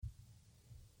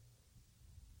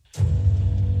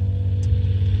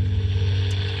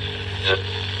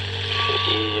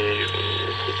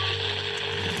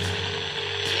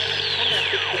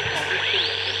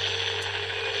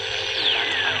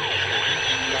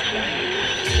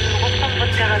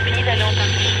rapide à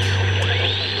l'entendre.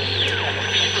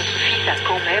 Votre fils a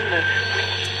quand même...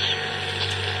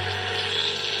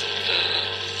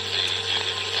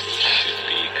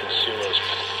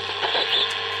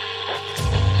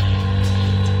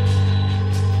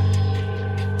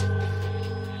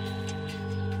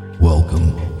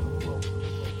 Welcome.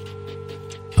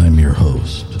 I'm your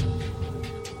host,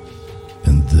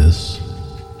 and this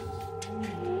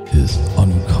is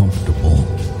Uncomfortable.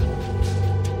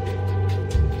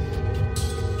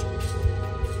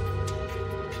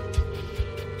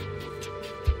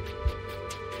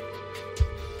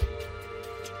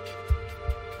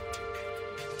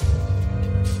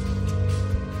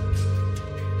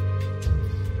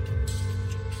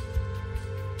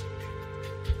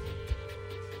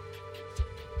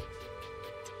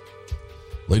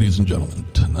 Ladies and gentlemen,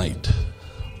 tonight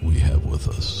we have with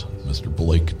us Mr.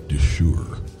 Blake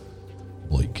Duescher.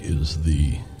 Blake is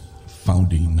the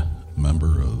founding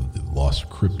member of the Lost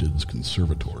Cryptids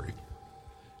Conservatory.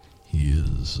 He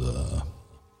is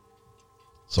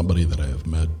somebody that I have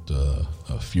met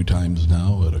a few times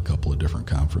now at a couple of different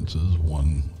conferences,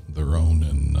 one their own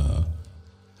in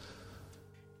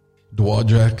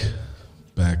Duescher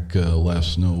back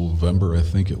last November, I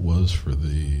think it was, for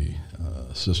the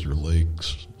Sister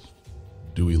Lakes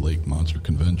Dewey Lake Monster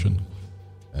Convention.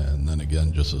 And then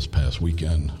again, just this past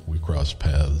weekend, we crossed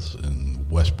paths in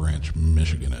West Branch,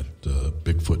 Michigan at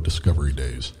Bigfoot Discovery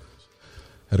Days.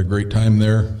 Had a great time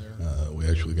there. We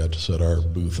actually got to set our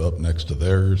booth up next to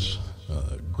theirs.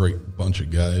 Great bunch of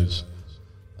guys.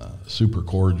 Super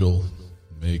cordial.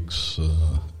 Makes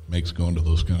going to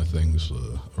those kind of things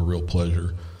a real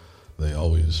pleasure. They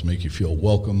always make you feel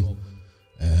welcome.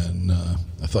 And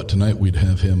I thought tonight we'd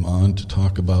have him on to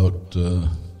talk about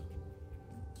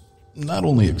not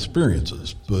only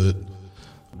experiences, but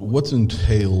what's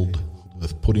entailed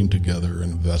with putting together an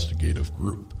investigative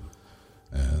group.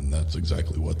 And that's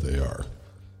exactly what they are.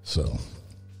 So,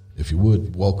 if you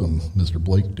would, welcome Mr.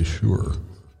 Blake Duescher.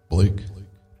 Blake,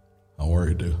 how are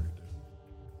you doing?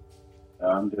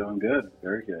 I'm doing good.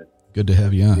 Very good. Good to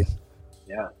have you on.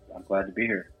 Yeah, I'm glad to be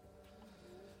here.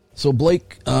 So,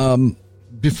 Blake,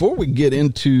 before we get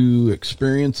into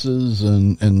experiences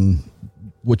and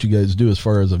what you guys do as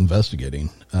far as investigating,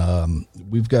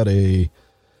 we've got a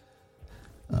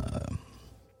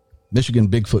Michigan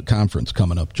Bigfoot Conference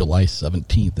coming up July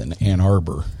 17th in Ann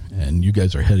Arbor, and you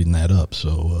guys are heading that up.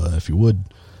 So if you would,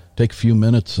 take a few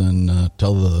minutes and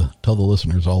tell the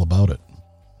listeners all about it.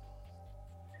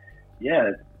 Yeah,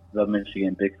 it's the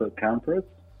Michigan Bigfoot Conference,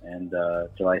 and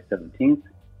July 17th,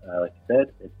 like you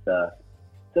said,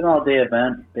 it's an all-day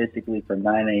event, basically from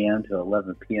 9 a.m. to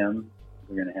 11 p.m.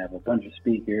 We're going to have a bunch of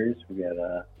speakers. We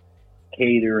got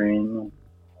catering.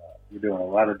 We're doing a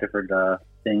lot of different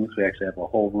things. We actually have a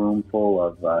whole room full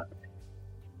of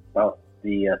about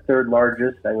the third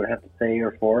largest, I would have to say,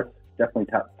 or fourth, definitely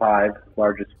top five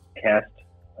largest cast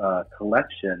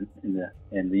collection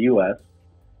in the U.S.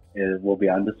 It will be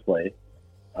on display.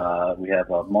 We have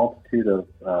a multitude of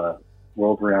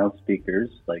world-renowned speakers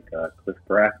like Cliff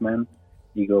Brackman,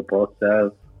 Igor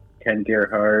Brotsev, Ken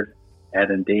Gerhard,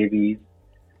 Adam Davies,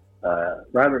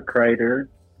 Robert Kreider.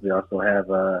 We also have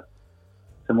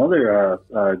some other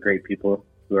great people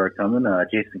who are coming.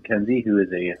 Jason Kenzie, who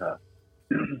is a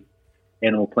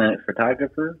Animal Planet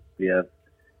photographer. We have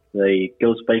the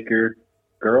Ghost Biker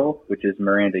Girl, which is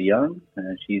Miranda Young,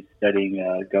 and she's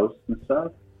studying ghosts and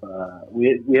stuff.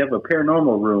 We have a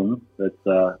paranormal room that's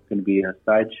going to be a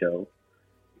sideshow.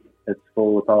 It's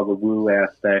full with all the woo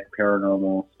aspect,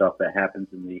 paranormal stuff that happens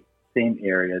in the same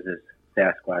areas as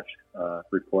Sasquatch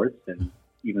reports, and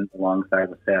even alongside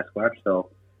with Sasquatch.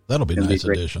 So that'll be a nice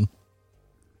addition.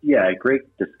 Yeah, a great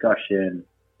discussion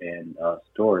and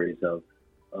stories of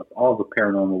all the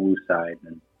paranormal woo side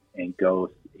and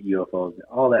ghosts, UFOs,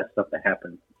 all that stuff that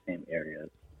happens in the same areas.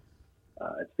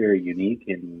 It's very unique,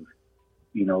 and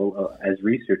as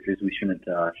researchers, we shouldn't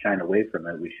shine away from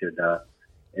it. We should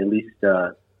at least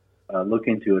look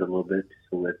into it a little bit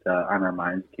so it's on our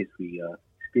minds in case we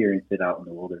experience it out in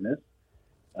the wilderness.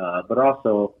 But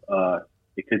also,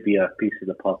 it could be a piece of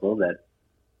the puzzle that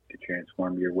could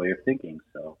transform your way of thinking.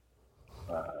 So,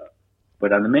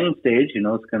 but on the main stage,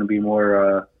 it's going to be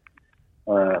more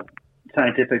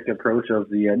scientific approach of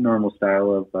the normal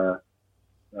style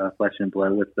of Flesh and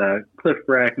Blood with Cliff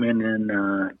Brackman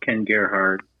and Ken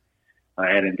Gerhard,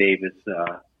 Adam Davis.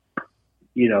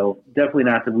 Definitely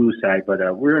not the woo side, but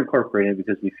we're incorporating it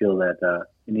because we feel that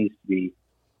it needs to be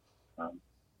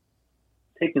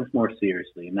taken more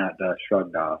seriously, not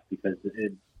shrugged off, because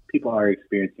people are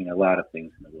experiencing a lot of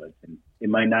things in the woods, and it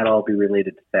might not all be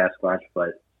related to Sasquatch,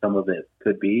 but some of it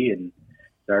could be, and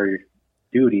it's our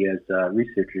duty as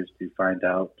researchers to find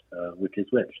out which is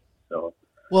which. So,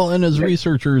 well, and as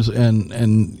researchers,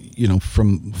 and you know,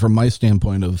 from my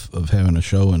standpoint of having a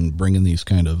show and bringing these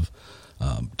kind of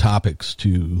topics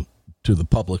to the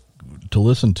public to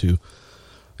listen to,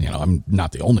 you know, I'm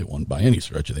not the only one by any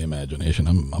stretch of the imagination.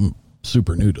 I'm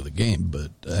super new to the game,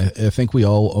 but I think we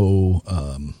all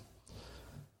owe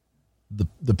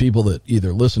the people that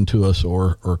either listen to us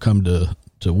or come to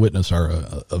witness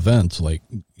our events, like,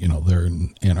 you know, there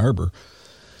in Ann Arbor.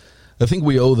 I think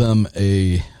we owe them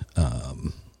an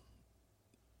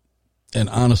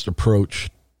honest approach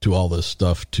to all this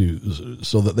stuff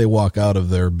so that they walk out of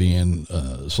there being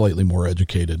slightly more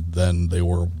educated than they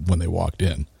were when they walked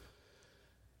in.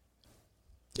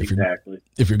 Exactly.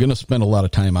 If you're going to spend a lot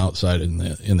of time outside in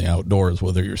the outdoors,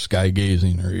 whether you're sky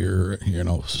gazing or you're, you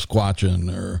know,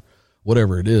 squatching or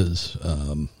whatever it is,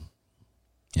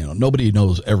 you know, nobody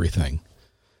knows everything.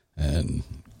 And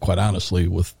quite honestly,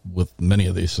 with many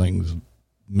of these things,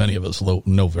 many of us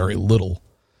know very little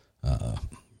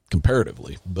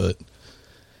comparatively. But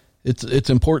it's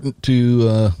important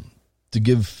to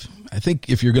give. I think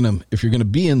if you're gonna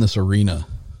be in this arena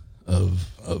of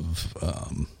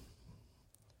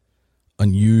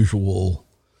unusual,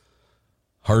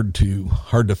 hard to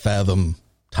fathom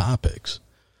topics,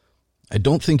 I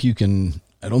don't think you can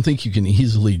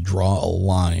easily draw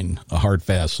a hard,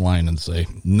 fast line and say,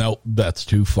 nope, that's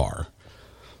too far.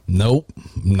 Nope,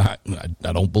 I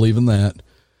don't believe in that.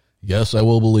 Yes, I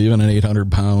will believe in an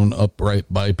 800-pound upright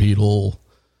bipedal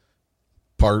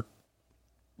part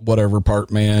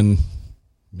man,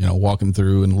 you know, walking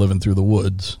through and living through the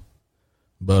woods,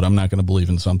 but I'm not going to believe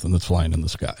in something that's flying in the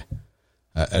sky.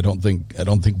 I don't think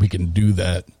we can do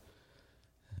that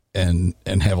and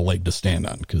have a leg to stand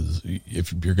on, because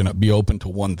if you're going to be open to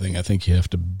one thing, I think you have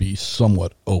to be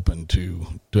somewhat open to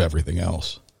everything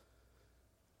else.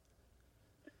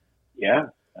 Yeah,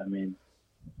 I mean,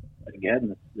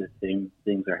 again, the same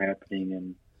things are happening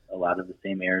in a lot of the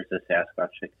same areas as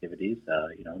Sasquatch activities.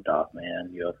 You know,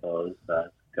 Dogman, UFOs,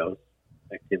 ghost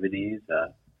activities,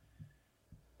 a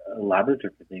lot of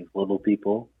different things. Little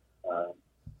people.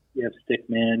 You have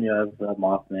Stickman, you have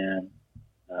Mothman.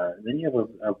 Then you have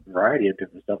a variety of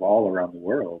different stuff all around the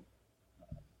world.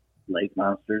 Lake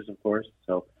monsters, of course.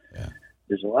 So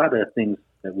there's a lot of things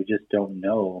that we just don't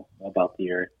know about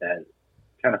the Earth that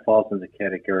kind of falls in the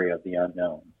category of the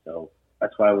unknown. So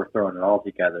that's why we're throwing it all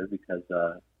together, because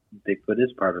Bigfoot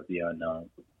is part of the unknown.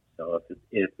 So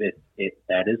if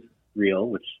that is real,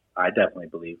 which I definitely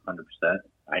believe 100%,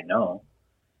 I know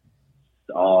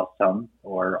some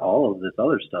or all of this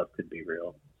other stuff could be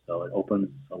real. So it opens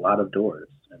a lot of doors.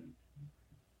 And,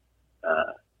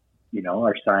 you know,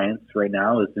 our science right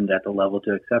now isn't at the level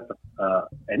to accept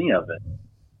any of it.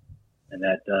 And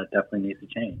that definitely needs to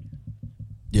change.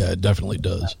 Yeah, it definitely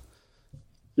does.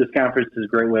 This conference is a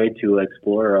great way to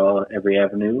explore every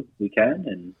avenue we can,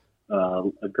 and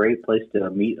a great place to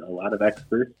meet a lot of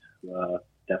experts who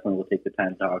definitely will take the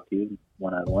time to talk to you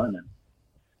one-on-one. And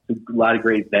a lot of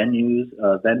great venues,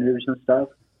 vendors and stuff.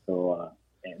 So,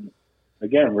 and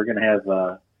again, we're going to have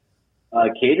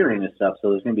catering and stuff, so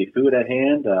there's going to be food at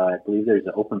hand. I believe there's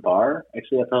an open bar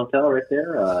actually at the hotel right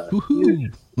there.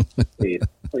 Huge.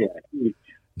 Oh, yeah, huge.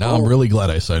 Now I'm really glad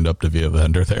I signed up to be a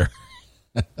vendor there.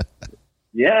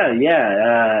 Yeah,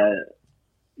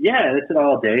 it's an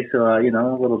all day, so, you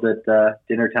know, a little bit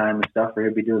dinner time and stuff. We're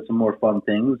going to be doing some more fun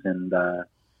things, and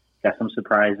got some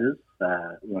surprises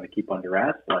we want to keep under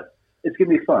wraps, but it's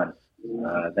going to be fun.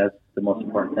 That's the most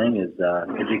important thing, is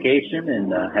education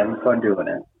and having fun doing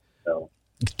it. So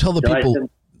tell the people.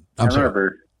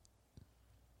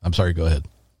 I'm sorry. Go ahead.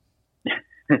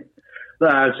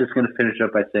 I was just going to finish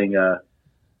up by saying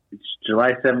it's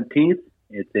July 17th.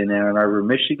 It's in Ann Arbor,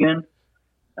 Michigan,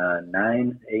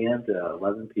 9 a.m. to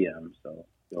 11 p.m. So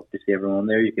we hope to see everyone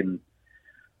there. You can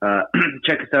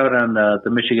check us out on the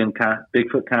Michigan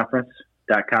Bigfoot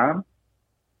Conference.com,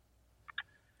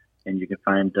 and you can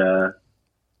find us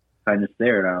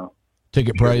there now.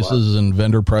 Ticket prices and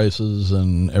vendor prices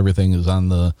and everything is on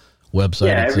the website.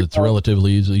 Yeah, it's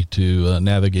relatively easy to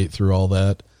navigate through all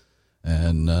that.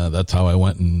 And that's how I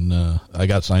went, and I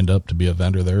got signed up to be a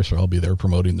vendor there, so I'll be there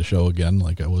promoting the show again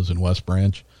like I was in West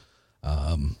Branch.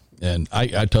 And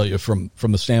I tell you, from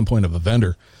the standpoint of a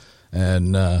vendor,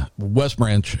 and West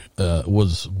Branch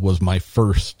was my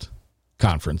first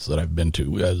conference that I've been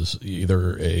to as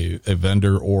either a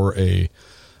vendor or a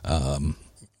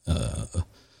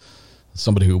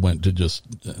somebody who went to just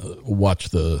watch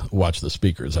the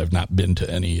speakers. I've not been to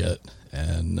any yet,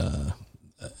 and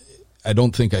I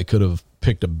don't think I could have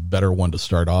picked a better one to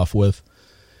start off with.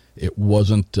 It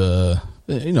wasn't,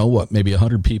 maybe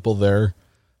 100 people there.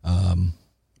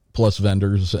 plus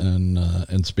vendors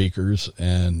and speakers.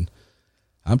 And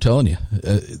I'm telling you,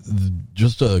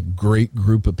 just a great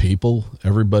group of people.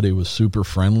 Everybody was super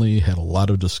friendly, had a lot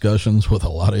of discussions with a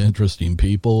lot of interesting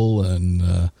people, and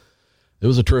it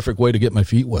was a terrific way to get my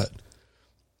feet wet.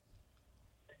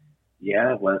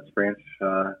 Yeah, West Branch,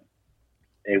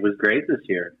 it was great this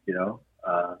year,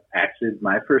 Actually,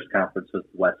 my first conference was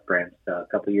West Branch a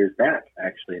couple of years back,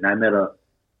 actually, and I met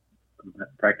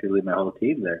practically my whole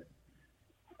team there.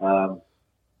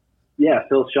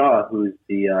 Phil Shaw, who's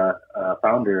the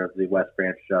founder of the West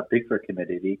Branch Bigfoot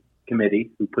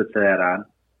committee, who puts that on,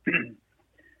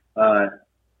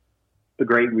 a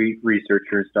great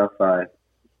researcher and stuff,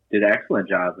 did an excellent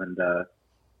job. And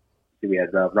we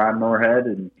had Ron Moorhead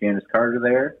and Janice Carter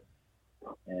there,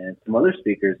 and some other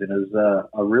speakers, and it was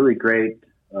a really great,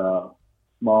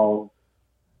 small,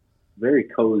 very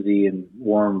cozy and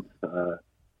warm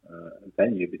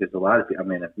venue, because a lot of people,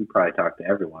 we probably talked to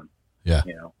everyone. Yeah.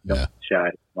 Don't shy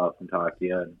to come up and talk to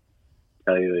you and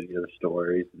tell you their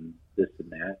stories and this and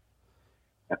that.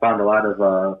 I found a lot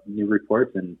of new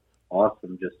reports and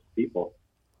awesome just people.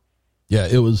 Yeah,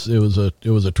 it was a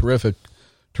terrific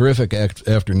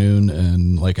afternoon,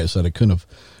 and like I said, I couldn't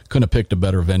have picked a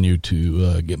better venue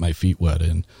to get my feet wet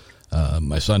in.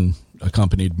 My son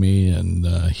accompanied me, and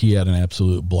he had an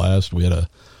absolute blast. We had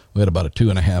about a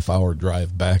 2.5 hour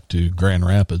drive back to Grand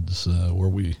Rapids,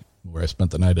 where I spent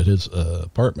the night at his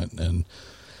apartment. And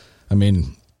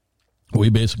we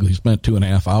basically spent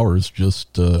 2.5 hours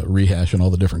just rehashing all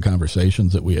the different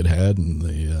conversations that we had and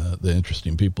the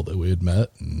interesting people that we had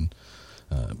met, and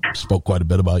spoke quite a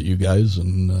bit about you guys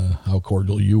and how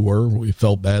cordial you were. We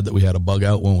felt bad that we had a bug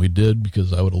out when we did,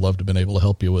 because I would have loved to have been able to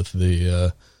help you with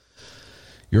your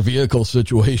vehicle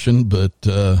situation, but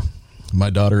my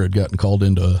daughter had gotten called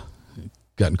into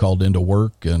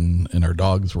work, and our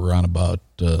dogs were on about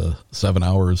 7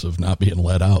 hours of not being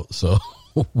let out, so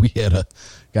we had to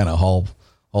kind of haul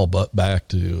butt back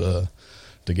to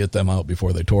get them out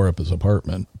before they tore up his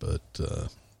apartment. But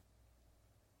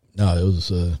no, it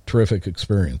was a terrific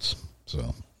experience.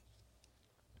 So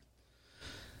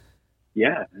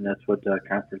yeah, and that's what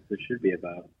conferences should be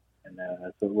about, and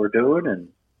that's what we're doing. And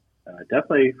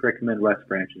definitely recommend West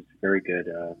Branch. It's very good.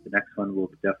 The next one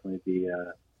will definitely be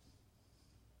at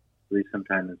least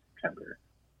sometime in September,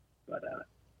 but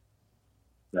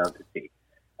we'll have to see.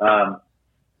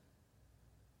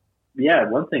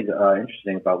 One thing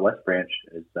interesting about West Branch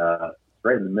is it's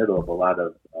right in the middle of a lot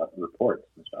of reports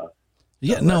and stuff.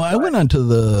 Yeah, no, I went onto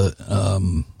the,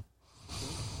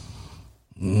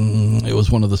 it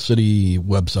was one of the city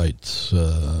websites,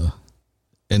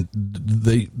 and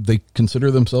they consider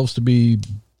themselves to be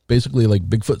basically like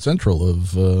Bigfoot Central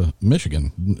of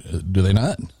Michigan. Do they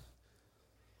not?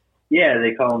 Yeah,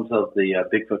 they call themselves the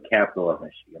Bigfoot capital of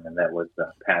Michigan, and that was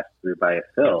passed through by a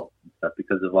Phil and stuff,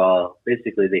 because of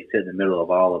basically they sit in the middle of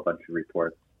a bunch of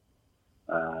reports.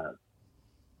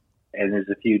 And there's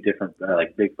a few different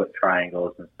like Bigfoot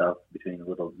triangles and stuff between these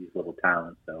little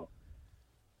towns. So,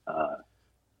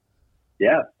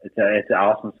 it's an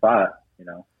awesome spot,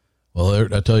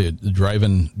 Well, I tell you,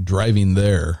 driving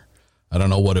there, I don't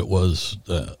know what it was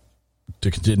to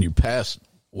continue past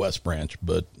West Branch,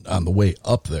 but on the way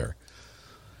up there,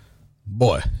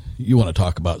 boy, you want to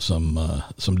talk about some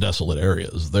desolate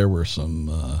areas. There were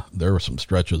some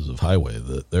stretches of highway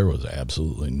that there was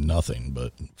absolutely nothing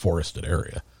but forested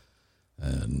area.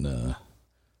 And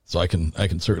so I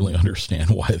can certainly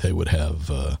understand why they would have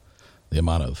the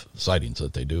amount of sightings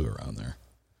that they do around there.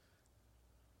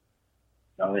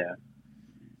 Oh, yeah.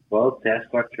 Well,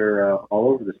 Sasquatch are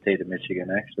all over the state of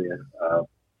Michigan, actually.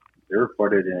 They're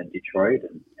reported in Detroit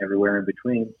and everywhere in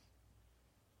between.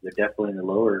 They're definitely in the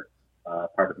lower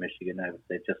part of Michigan, I would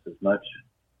say, just as much,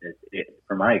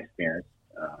 from my experience.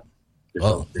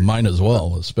 Well, mine as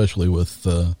well, especially with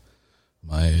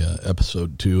my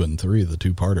episode 2 and 3, the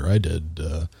two-parter I did.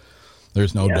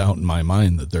 There's no doubt in my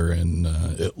mind that they're in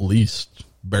at least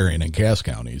Berrien and Cass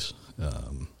counties.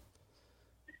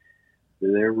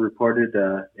 They're reported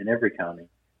in every county.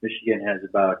 Michigan has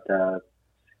about over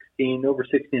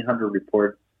 1,600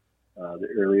 reports. The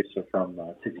earliest are from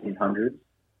 1600s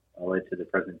all the way to the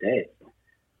present day.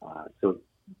 So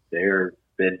there have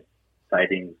been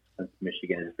sightings since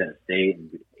Michigan has been a state,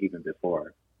 and even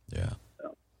before. Yeah.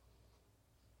 So.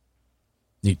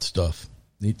 Neat stuff.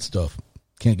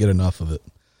 Can't get enough of it.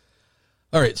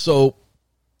 All right, so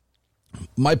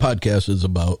my podcast is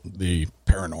about the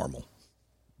paranormal.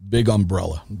 Big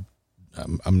umbrella.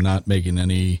 I'm not making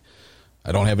any,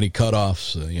 I don't have any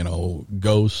cutoffs,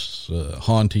 ghosts,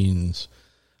 hauntings,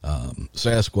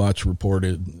 Sasquatch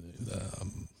reported,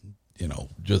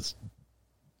 just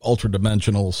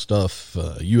ultra-dimensional stuff,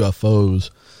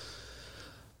 UFOs.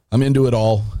 I'm into it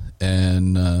all.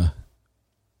 And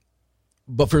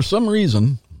but for some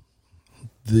reason,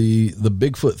 the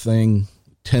Bigfoot thing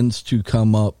tends to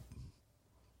come up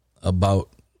about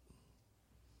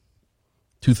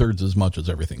 2/3 as much as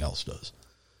everything else does.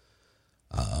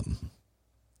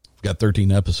 We've got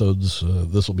 13 episodes.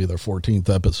 This will be their 14th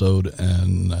episode,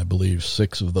 and I believe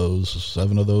 7 of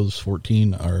those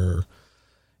 14 are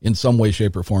in some way,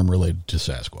 shape, or form related to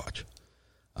Sasquatch.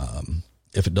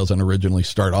 If it doesn't originally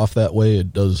start off that way,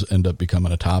 it does end up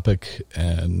becoming a topic,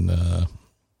 and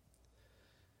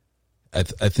I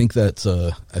think that's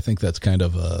kind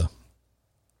of a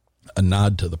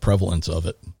nod to the prevalence of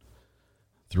it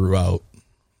throughout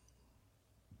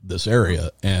this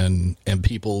area, and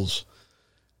people's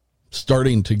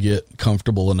starting to get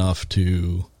comfortable enough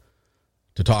to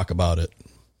talk about it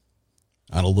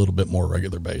on a little bit more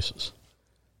regular basis.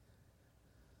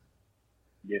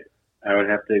 Yeah, I would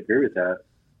have to agree with that.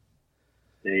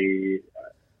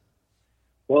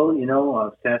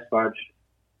 Sasquatch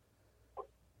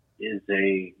is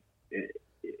to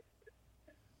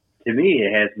me,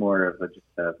 it has more of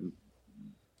just a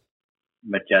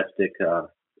majestic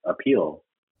appeal.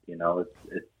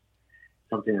 It's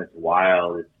something that's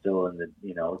wild. It's still in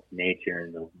it's nature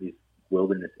and these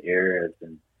wilderness areas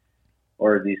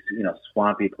or these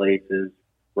swampy places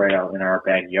right out in our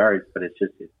backyards. But it's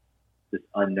just this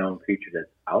unknown creature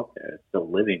that's out there. It's still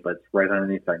living, but it's right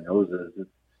underneath our noses.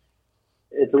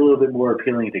 It's a little bit more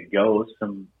appealing to ghosts,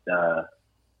 from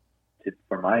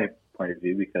my point of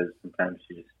view, because sometimes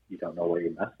you don't know what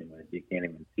you're messing with. You can't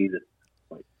even see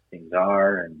what things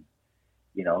are, and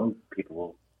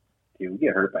people do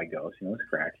get hurt by ghosts.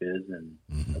 Scratches and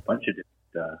a bunch of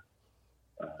different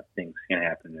things can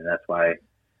happen, and that's why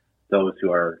those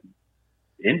who are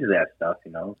into that stuff,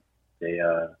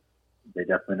 they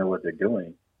definitely know what they're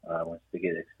doing once they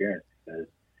get experience, because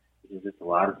there's just a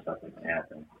lot of stuff that can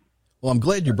happen. Well, I'm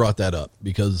glad you brought that up,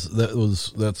 because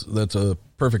that's a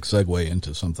perfect segue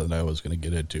into something that I was going to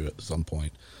get into at some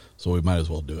point. So we might as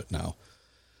well do it now.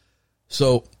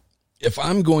 So if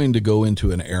I'm going to go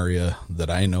into an area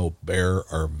that I know bear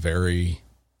are very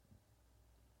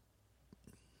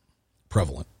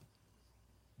prevalent,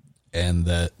 and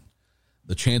that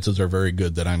the chances are very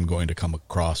good that I'm going to come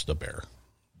across a bear,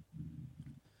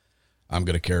 I'm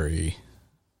going to carry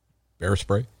bear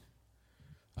spray.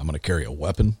 I'm going to carry a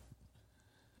weapon,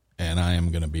 and I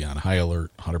am going to be on high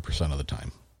alert 100% of the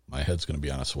time. My head's going to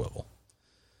be on a swivel.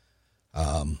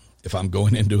 If I'm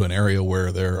going into an area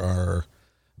where there are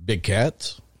big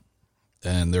cats,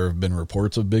 and there have been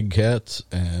reports of big cats,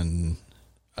 and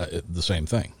the same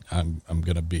thing, I'm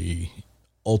going to be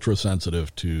ultra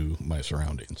sensitive to my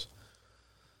surroundings.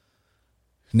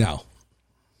 Now,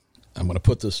 I'm going to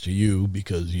put this to you,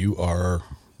 because you are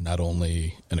not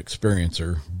only an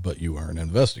experiencer, but you are an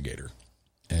investigator,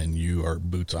 and you are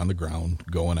boots on the ground,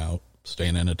 going out,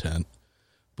 staying in a tent,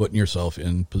 putting yourself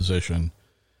in position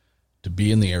to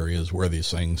be in the areas where these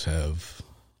things have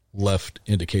left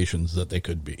indications that they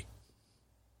could be.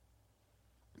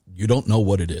 You don't know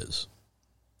what it is.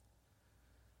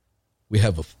 We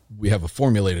have a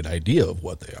formulated idea of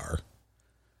what they are,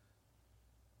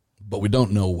 but we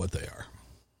don't know what they are.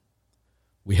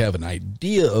 We have an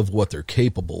idea of what they're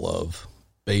capable of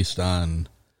based on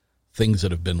things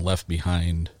that have been left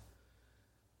behind,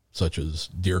 such as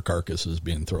deer carcasses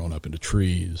being thrown up into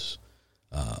trees,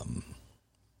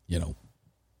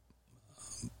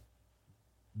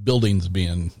 buildings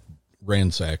being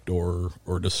ransacked or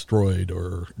destroyed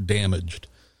or damaged.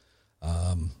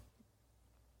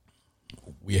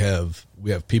 We have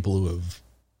people who have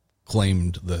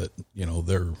claimed that,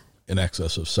 they're in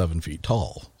excess of 7 feet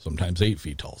tall, sometimes 8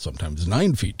 feet tall, sometimes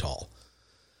 9 feet tall.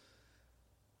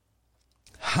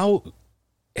 How,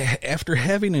 after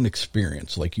having an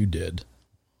experience like you did,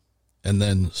 and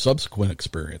then subsequent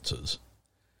experiences,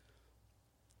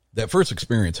 that first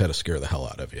experience had to scare the hell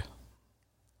out of you.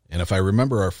 And if I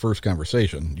remember our first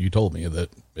conversation, you told me that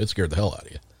it scared the hell out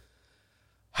of you.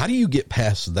 How do you get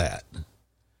past that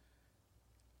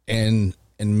and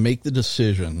make the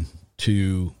decision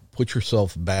to put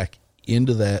yourself back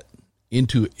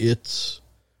into its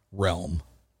realm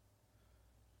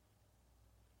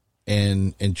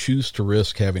and choose to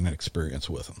risk having an experience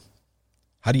with them?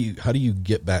 How do you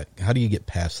get back? How do you get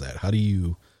past that? How do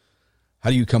you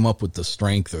come up with the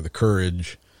strength or the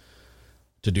courage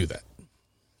to do that?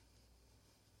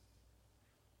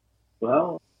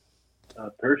 Well,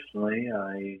 personally,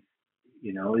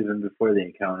 even before the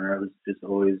encounter, I was just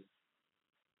always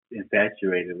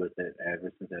infatuated with it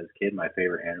ever since I was a kid. My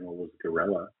favorite animal was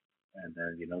gorilla, and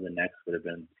then the next would have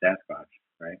been Sasquatch.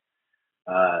 right?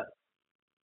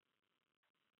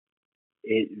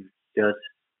 It just,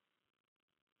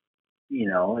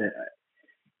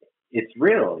 it's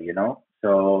real,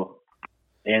 So,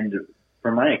 and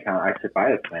for my account, I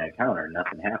survived my encounter.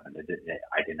 Nothing happened.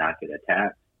 I did not get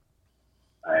attacked.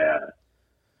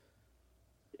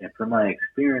 And from my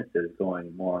experiences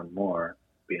going more and more,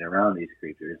 being around these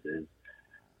creatures, is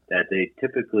that they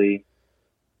typically,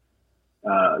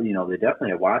 they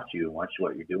definitely watch you and watch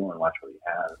what you're doing, watch what you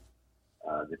have.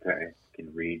 They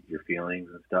can read your feelings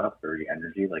and stuff, or your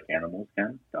energy, like animals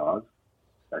can. Dogs,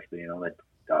 especially, like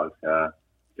dogs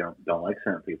don't like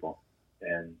certain people,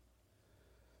 and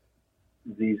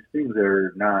these things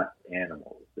are not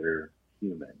animals. They're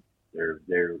human.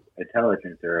 Their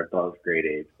intelligence. They're above grade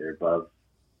apes. They're above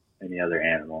any other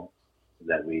animal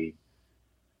that we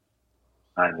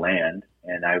on land.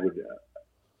 And I would,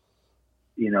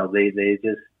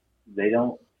 they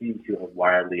don't seem to have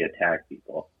wildly attacked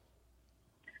people.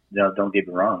 Don't get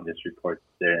me wrong. This reports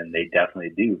and they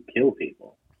definitely do kill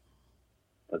people,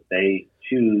 but they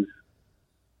choose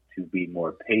to be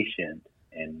more patient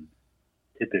and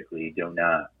typically do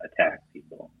not attack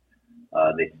people.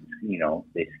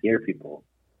 They scare people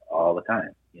all the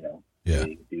time. Yeah.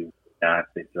 They do knocks,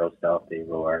 they throw stuff, they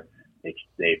roar,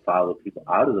 they follow people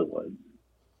out of the woods.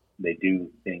 They do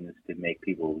things to make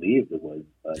people leave the woods.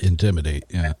 But, intimidate,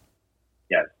 yeah.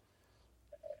 Yes.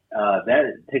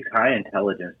 That takes high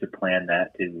intelligence to plan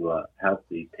that, to help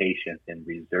the patient and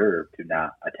reserve to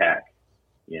not attack,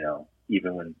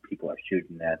 even when people are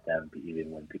shooting at them,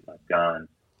 even when people have guns,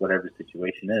 whatever the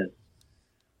situation is.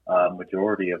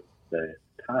 Majority of the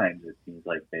times, it seems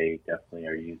like they definitely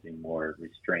are using more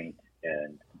restraint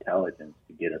and intelligence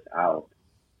to get us out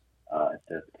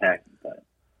instead of attacking. But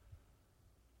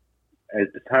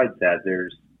besides that,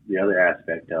 there's the other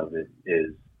aspect of it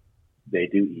is they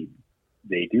do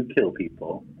kill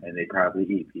people, and they probably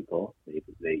eat people.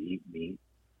 They eat meat.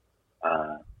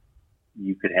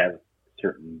 You could have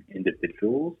certain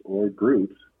individuals or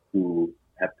groups who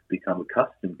have become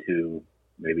accustomed to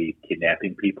maybe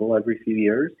kidnapping people every few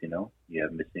years. You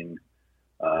have missing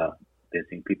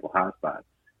people hotspots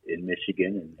in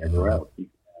Michigan and everywhere else.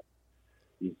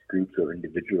 These groups or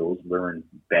individuals learn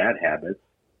bad habits,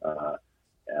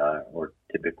 or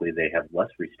typically they have less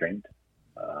restraint,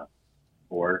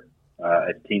 or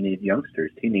as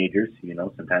teenagers,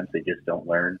 sometimes they just don't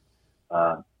learn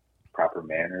proper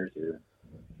manners or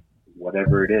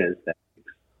whatever it is that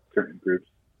makes certain groups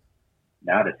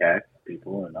not attack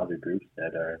people and other groups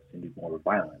that seem to be more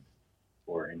violent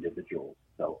or individuals.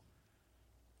 So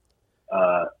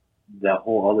the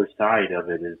whole other side of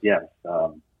it is, yes,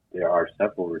 there are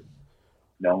several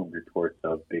known reports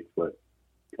of Bigfoot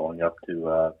going up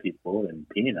to people and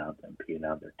peeing on them, peeing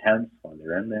on their tents when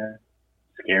they're in there,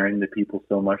 scaring the people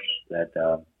so much that,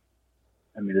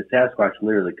 the Sasquatch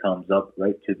literally comes up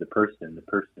right to the person. The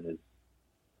person is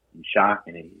in shock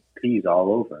and he pees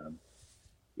all over him,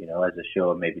 as a show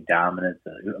of maybe dominance.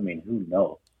 Who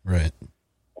knows? Right.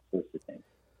 All sorts of things.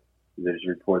 There's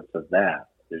reports of that.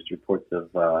 There's reports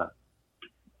of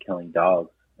killing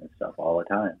dogs and stuff all the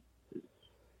time.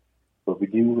 But we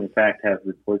do, in fact, have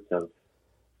reports of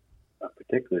a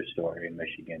particular story in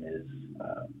Michigan is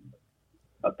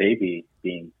a baby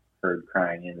being heard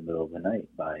crying in the middle of the night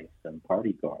by some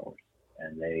party goers,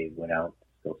 and they went out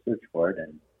to go search for it,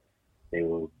 and they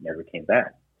never came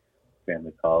back. The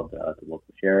family called the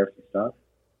local sheriff and stuff.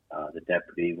 The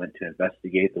deputy went to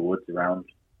investigate the woods around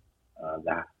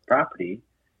that property,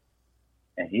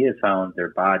 and he had found their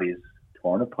bodies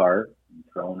torn apart and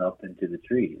thrown up into the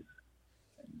trees.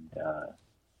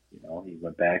 And he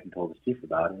went back and told the chief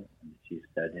about it, and the chief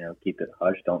said, keep it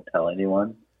hush, don't tell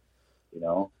anyone,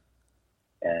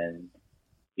 and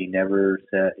he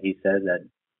said that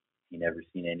he never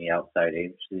seen any outside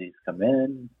agencies come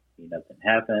in, nothing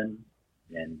happened,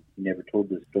 and he never told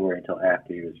this story until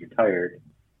after he was retired,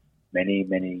 many,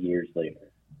 many years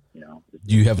later.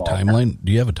 Do you have a timeline?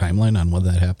 Do you have a timeline on when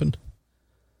that happened?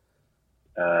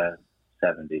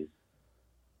 70s.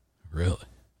 Really?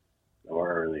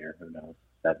 Or earlier, who knows?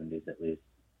 70s at least.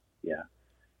 Yeah.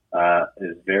 It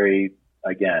was very,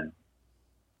 again,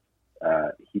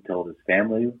 he told his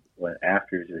family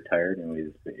after he was retired, and he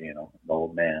was, an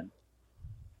old man.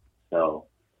 So,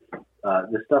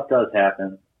 this stuff does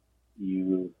happen.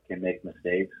 You can make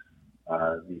mistakes.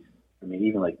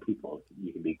 Even like people,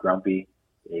 you can be grumpy.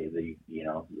 You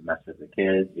mess with the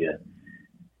kids. You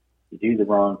do the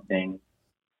wrong thing.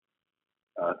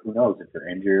 Who knows if they're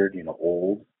injured?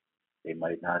 Old. They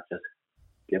might not just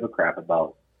give a crap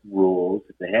about rules.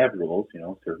 If they have rules,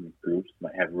 certain groups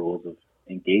might have rules of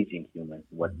engaging humans,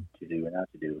 what to do and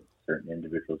not to do. Certain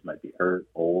individuals might be hurt,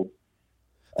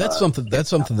 That's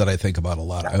something that I think about a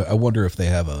lot. I wonder if they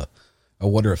have a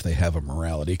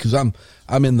morality, because I'm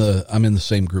in the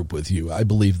same group with you. I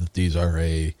believe that these are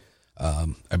I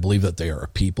believe that they are a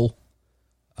people.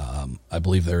 I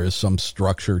believe there is some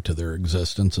structure to their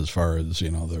existence as far as,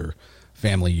 their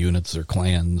family units, their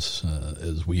clans,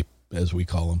 as we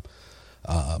call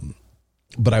them.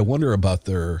 But I wonder about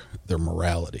their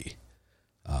morality.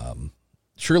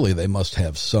 Surely they must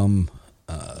have some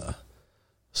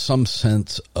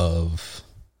sense of,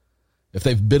 if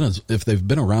they've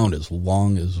been around as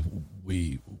long as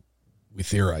we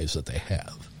theorize that they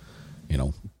have,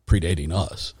 predating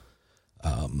us.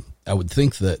 I would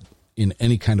think that in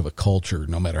any kind of a culture,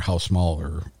 no matter how small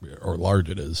or large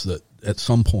it is, that at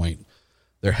some point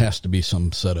there has to be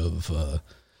some set of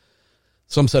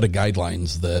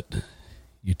guidelines that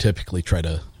you typically try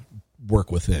to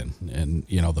work within. And,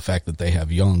 the fact that they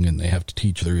have young and they have to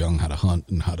teach their young how to hunt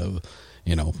and how to,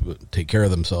 take care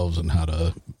of themselves and how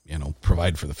to,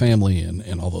 provide for the family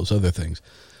and all those other things.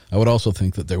 I would also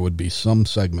think that there would be some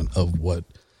segment of what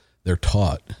they're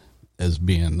taught as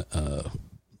being, a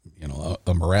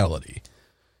morality.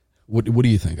 What do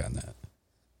you think on that?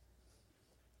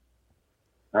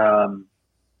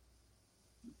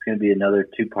 It's going to be another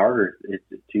two-parter. It's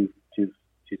two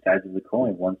sides of the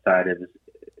coin. One side is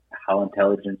how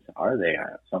intelligent are they?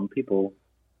 Some people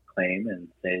claim and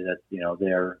say that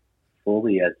they're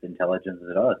fully as intelligent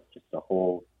as us, just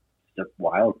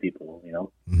wild people.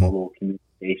 Total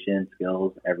communication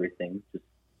skills, everything. Just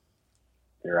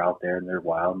they're out there and they're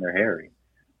wild and they're hairy.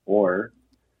 Or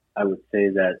I would say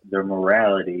that their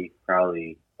morality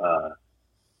probably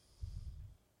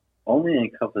only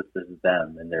encompasses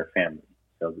them and their family.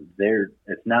 So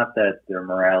it's not that their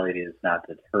morality is not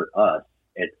to hurt us.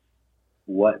 It's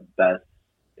what best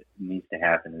needs to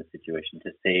happen in the situation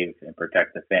to save and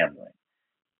protect the family.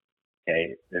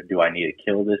 Okay, do I need to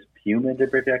kill this human to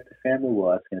protect the family?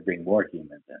 Well, that's going to bring more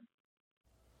humans in.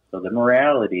 So the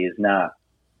morality is not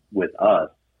with us,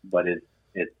 but it's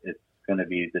going to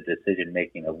be the decision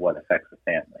making of what affects the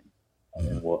family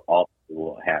and what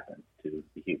happens to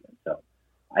the human. So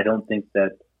I don't think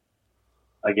that,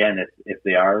 again, if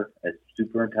they are as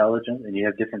super intelligent, and you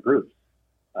have different groups.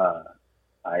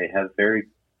 I have very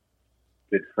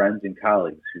good friends and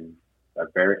colleagues who are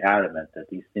very adamant that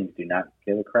these things do not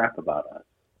give a crap about us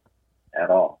at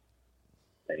all.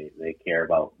 They care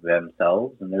about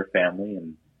themselves and their family,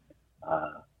 and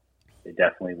they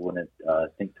definitely wouldn't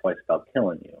think twice about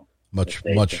killing you.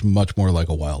 Much more like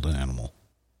a wild animal.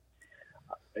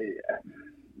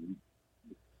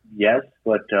 Yes,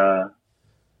 but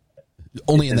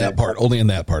only in that part. Only in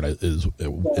that part is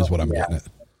what I'm getting at.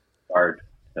 Hard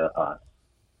to us.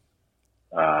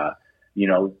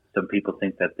 Some people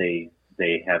think that they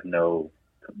have no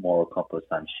moral compass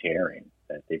on sharing.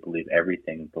 That they believe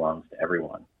everything belongs to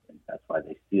everyone, and that's why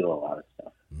they steal a lot of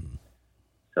stuff.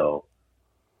 So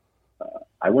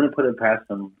I wouldn't put it past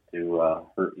them to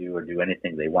hurt you or do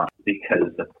anything they want,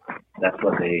 because that's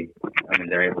what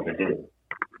they're able to do.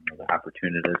 The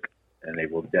opportunists, and they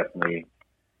will definitely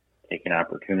take an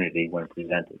opportunity when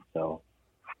presented. So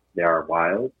they are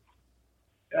wild.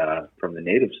 From the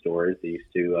native stories, they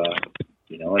used to,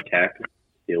 attack,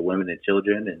 steal women and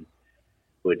children, and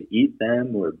would eat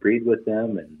them or breed with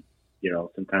them, and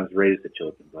sometimes raise the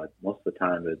children. But most of the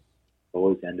time, it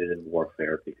always ended in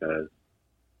warfare, because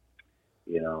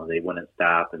they wouldn't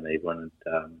stop, and they wouldn't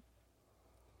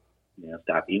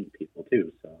stop eating people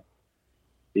too. So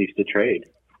they used to trade.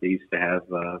 They used to have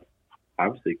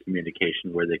obviously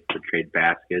communication where they could trade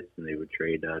baskets, and they would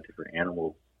trade different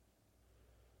animals.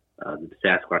 The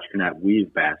Sasquatch could not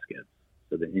weave baskets,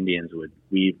 so the Indians would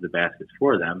weave the baskets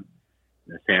for them,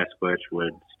 and the Sasquatch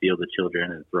would steal the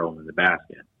children and throw them in the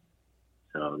basket.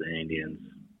 So the Indians,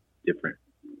 a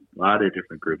lot of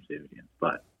different groups of Indians,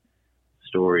 but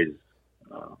stories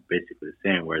basically the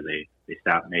same, where they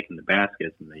stop making the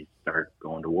baskets and they start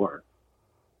going to war.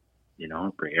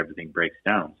 Everything breaks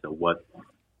down. So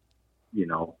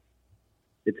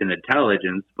it's an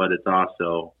intelligence, but it's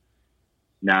also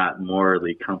not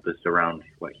morally compassed around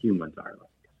what humans are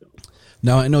like. So.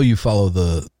 Now, I know you follow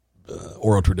the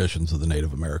oral traditions of the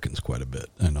Native Americans quite a bit.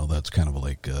 I know that's kind of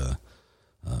like a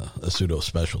pseudo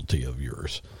specialty of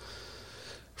yours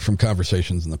from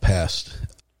conversations in the past.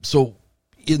 So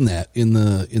in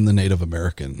the Native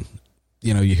American,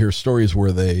 you hear stories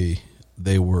where they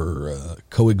were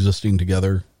coexisting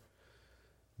together.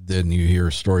 Then you hear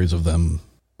stories of them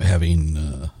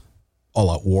having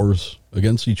all-out wars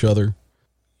against each other.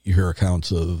 You hear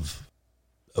accounts of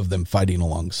them fighting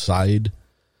alongside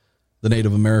the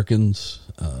Native Americans.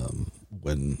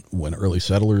 when early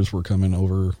settlers were coming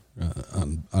over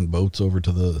on boats over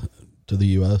to the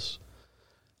U.S.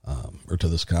 Or to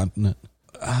this continent.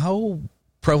 How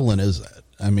prevalent is that?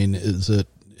 I mean, is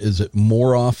it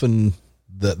more often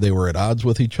that they were at odds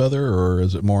with each other, or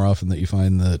is it more often that you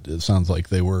find that it sounds like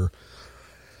they were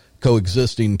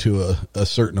coexisting to a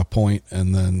certain point,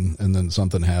 and then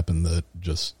something happened that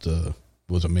just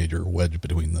was a major wedge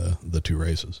between the two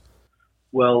races?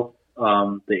 Well,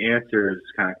 the answer is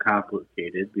kind of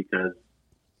complicated because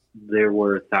there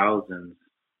were thousands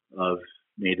of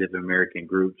Native American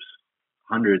groups,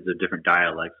 hundreds of different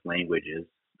dialects, languages,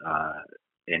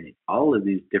 and all of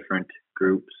these different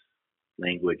groups,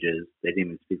 languages, they didn't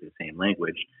even speak the same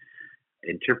language,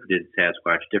 interpreted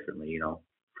Sasquatch differently,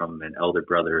 from an elder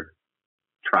brother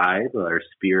tribe or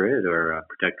spirit or a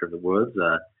protector of the woods.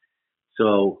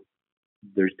 So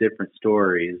there's different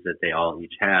stories that they all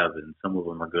each have, and some of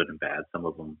them are good and bad. Some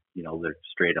of them, they're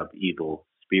straight up evil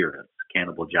spirits,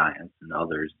 cannibal giants, and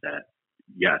others that,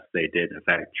 yes, they did in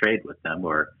fact trade with them,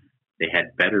 or they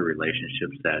had better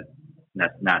relationships that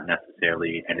not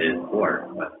necessarily ended in war.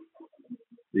 But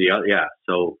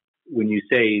so when you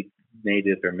say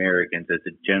Native Americans, it's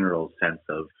a general sense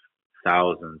of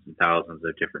thousands and thousands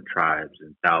of different tribes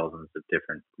and thousands of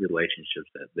different relationships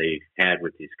that they had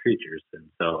with these creatures. And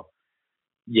so,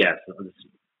 yes,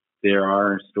 there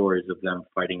are stories of them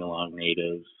fighting along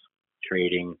natives,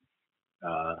 trading.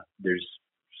 There's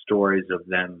stories of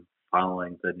them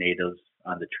following the natives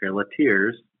on the Trail of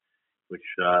Tears, which,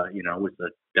 was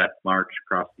a death march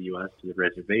across the U.S. to the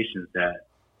reservations, that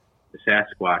the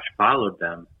Sasquatch followed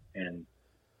them and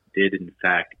did, in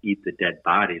fact, eat the dead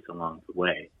bodies along the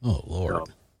way. Oh, Lord. So,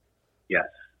 yes.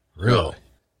 Really? So,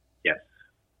 yes.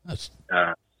 That's...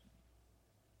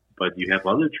 but you have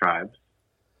other tribes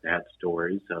that had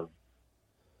stories of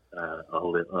an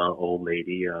old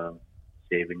lady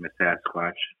saving the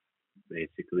Sasquatch,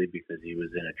 basically because he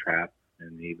was in a trap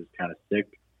and he was kind of sick.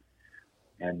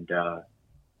 And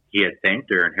he had thanked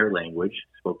her in her language,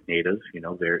 spoke native, an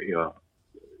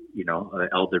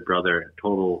elder brother,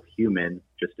 total human,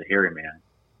 just a hairy man.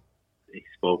 He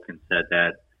spoke and said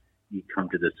that you come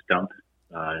to this stump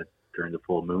during the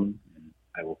full moon, and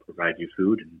I will provide you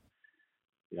food. And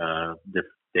the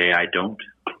day I don't,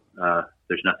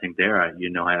 there's nothing there. I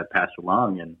have passed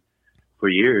along. And for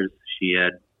years, she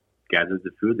had gathered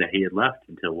the food that he had left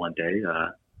until one day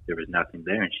there was nothing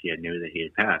there, and she knew that he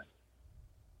had passed.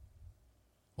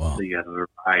 Wow. So you have a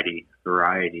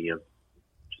variety of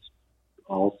just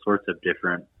all sorts of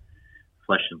different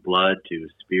flesh and blood to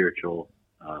spiritual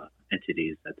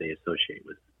entities that they associate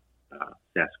with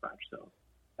Sasquatch. So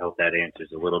I hope that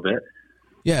answers a little bit.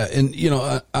 Yeah, and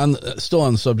still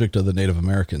on the subject of the Native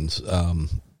Americans,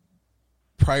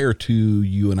 prior to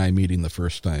you and I meeting the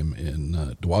first time in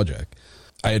Duescher,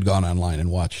 I had gone online and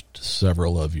watched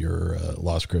several of your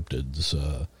Lost Cryptids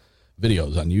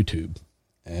videos on YouTube.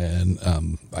 And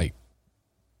I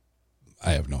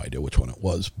have no idea which one it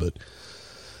was, but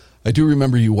I do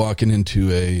remember you walking into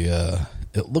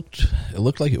it looked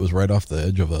like it was right off the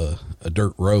edge of a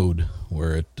dirt road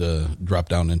where it dropped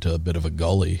down into a bit of a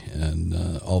gully, and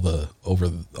all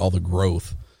the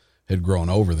growth had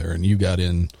grown over there, and you got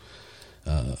into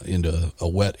a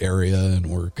wet area and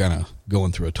we're kind of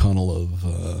going through a tunnel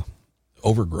of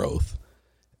overgrowth,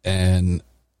 and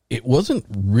it wasn't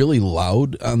really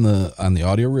loud on the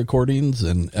audio recordings,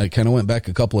 and I kind of went back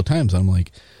a couple of times. I'm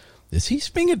like, is he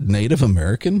speaking Native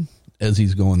American as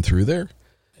he's going through there?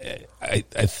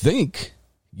 I think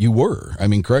you were. I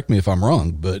mean, correct me if I'm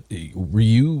wrong, but were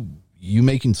you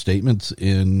making statements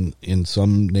in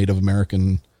some Native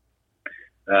American?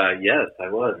 Yes, I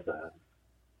was.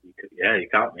 You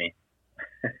caught me.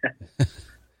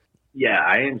 Yeah,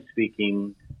 I am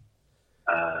speaking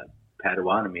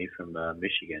Potawatomi from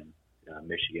Michigan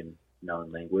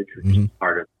known language, which is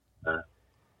part of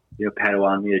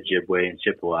Potawatomi, Ojibwe, and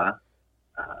Chippewa.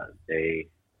 They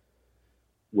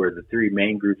were the three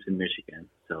main groups in Michigan,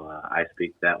 so I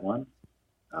speak that one.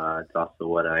 It's also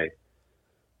what I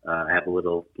have a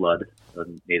little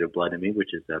native blood in me,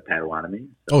 which is Potawatomi.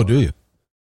 So, oh, do you?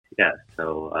 Yeah.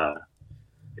 So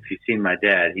if you've seen my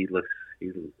dad, he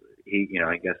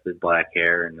I guess with black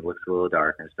hair and it looks a little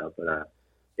dark and stuff, but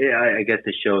yeah, I guess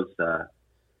it shows,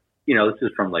 this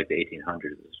is from like the 1800s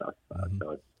and stuff.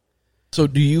 So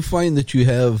do you find that you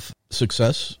have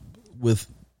success with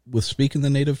speaking the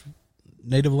native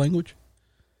language?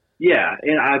 Yeah.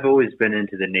 And I've always been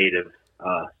into the native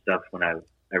stuff ever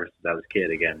since I was a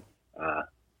kid. Again,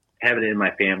 having it in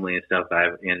my family and stuff,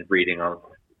 and reading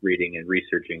and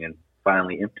researching and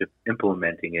finally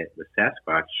implementing it with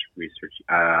Sasquatch research.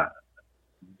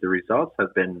 The results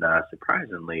have been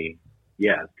surprisingly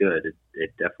yeah, good.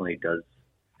 It definitely does.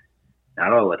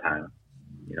 Not all the time.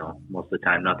 Most of the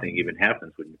time nothing even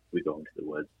happens when we go into the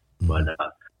woods. Mm-hmm. But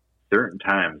certain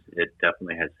times it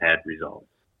definitely has had results.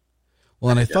 Well,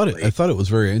 and I thought it was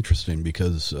very interesting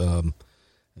because I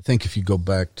think if you go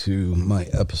back to my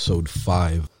episode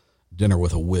 5, Dinner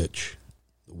with a Witch,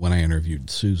 when I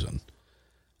interviewed Susan,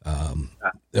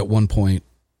 at one point,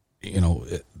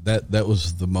 that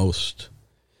was the most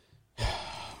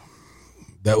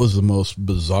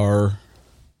bizarre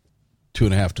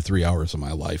 2.5 to 3 hours of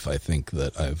my life, I think,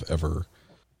 that I've ever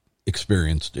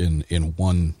experienced in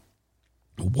one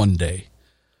day.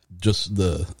 Just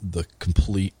the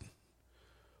complete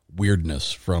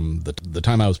weirdness from the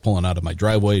time I was pulling out of my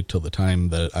driveway till the time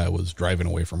that I was driving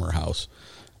away from her house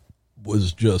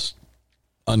was just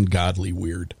ungodly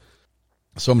weird.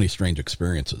 So many strange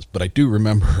experiences. But I do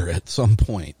remember at some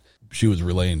point she was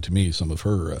relaying to me some of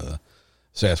her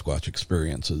Sasquatch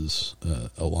experiences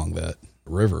along that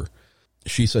river.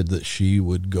 She said that she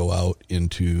would go out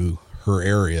into her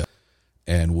area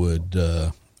and would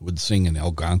sing in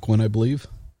Algonquin, I believe,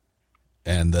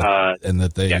 and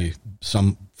that they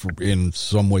in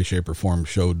some way, shape, or form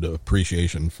showed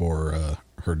appreciation for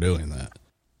her doing that.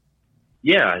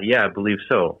 Yeah, I believe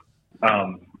so.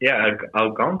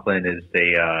 Algonquin is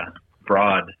a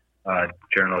broad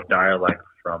general dialect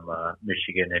from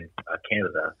Michigan and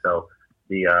Canada. So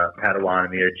the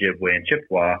Potawatomi, Ojibwe, and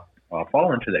Chippewa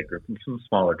fall into that group, and some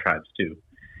smaller tribes too.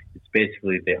 It's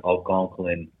basically the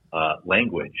Algonquin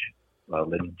language,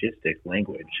 linguistic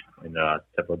language, and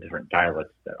several different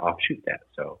dialects that offshoot that.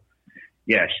 So,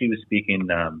 yeah, she was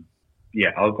speaking,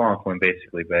 Algonquin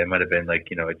basically, but it might have been like,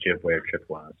 Ojibwe or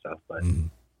Chippewa and stuff. But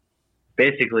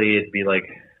basically, it'd be like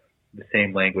the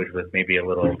same language with maybe a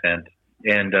little accent,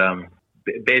 and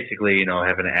basically,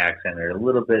 have an accent or a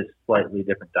little bit slightly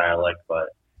different dialect, but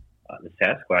the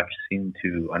Sasquatch seem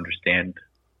to understand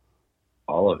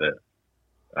all of it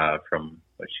from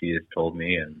what she has told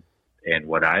me and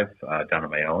what I've done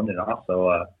on my own, and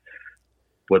also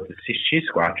what the She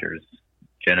Squatchers,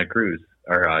 Jen Cruz,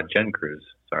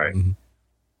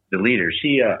 the leader,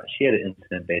 she had an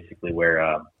incident basically where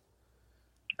a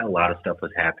lot of stuff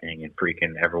was happening and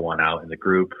freaking everyone out in the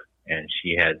group, and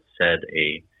she had said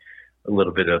a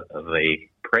little bit of a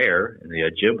prayer in the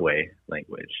Ojibwe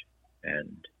language,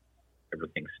 and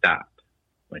everything stopped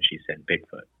when she said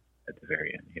Bigfoot at the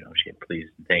very end. She had please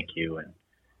and thank you, and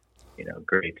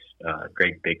great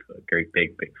Bigfoot, great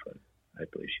big Bigfoot, I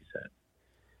believe she said,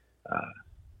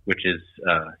 which is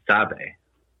Sabe.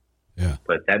 Yeah.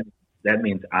 But that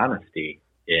means honesty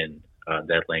in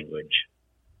that language.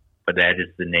 But that is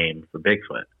the name for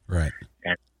Bigfoot. Right.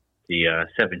 And the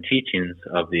 7 teachings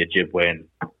of the Ojibwe and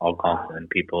Algonquin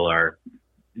people are,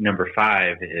 number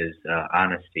 5 is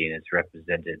honesty, and it's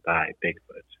represented by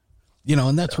Bigfoot.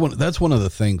 And that's one of the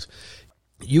things.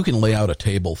 You can lay out a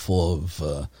table full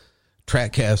of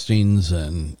track castings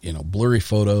and blurry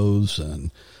photos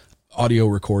and audio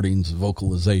recordings,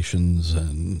 vocalizations,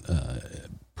 and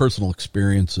personal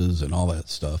experiences and all that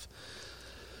stuff.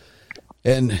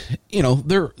 And they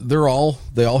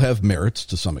all have merits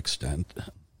to some extent.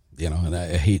 And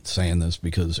I hate saying this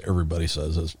because everybody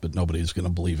says this, but nobody's going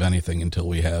to believe anything until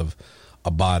we have a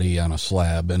body on a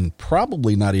slab, and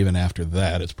probably not even after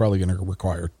that. It's probably going to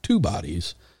require 2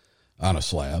 bodies on a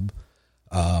slab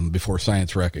before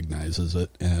science recognizes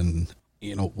it. And,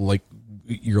 like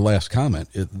your last comment,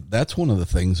 that's one of the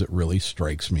things that really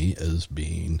strikes me as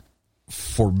being,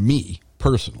 for me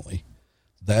personally,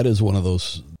 that is one of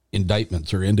those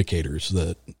indictments or indicators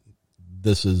that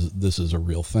this is a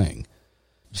real thing.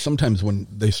 Sometimes when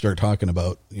they start talking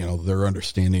about, their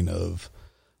understanding of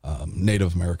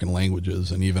Native American languages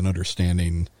and even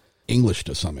understanding English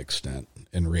to some extent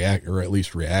and at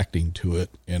least reacting to it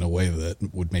in a way that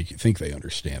would make you think they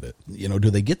understand it. Do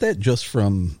they get that just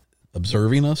from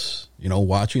observing us,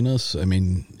 watching us? I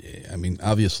mean,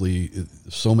 obviously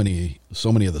so many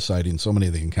of the sightings, so many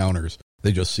of the encounters,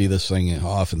 they just see this thing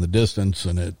off in the distance,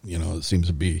 and it seems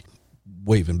to be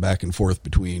waving back and forth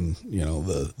between,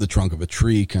 the trunk of a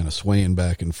tree, kind of swaying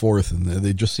back and forth. And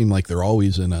they just seem like they're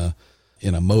always in a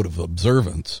mode of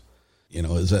observance.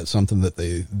 Is that something that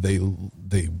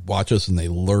they watch us and they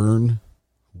learn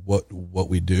what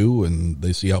we do, and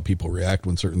they see how people react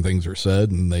when certain things are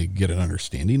said, and they get an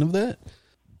understanding of that?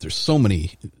 There's so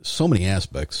many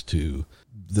aspects to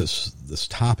this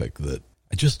topic that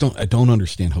I don't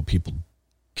understand how people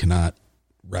cannot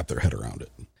wrap their head around it.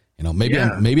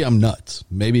 Maybe I'm nuts.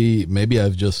 Maybe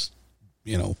I've just,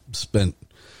 spent,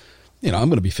 I'm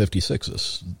going to be 56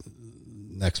 this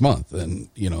next month. And,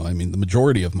 the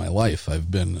majority of my life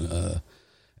I've been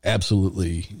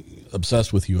absolutely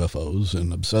obsessed with UFOs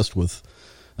and obsessed with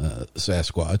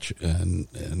Sasquatch,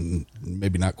 and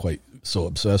maybe not quite so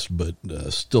obsessed, but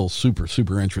still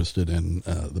super interested in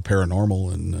the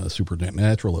paranormal and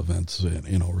supernatural events,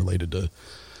 related to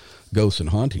ghosts and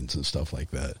hauntings and stuff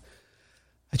like that.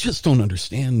 I just don't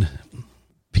understand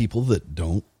people that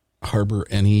don't harbor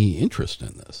any interest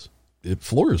in this. It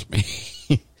floors me.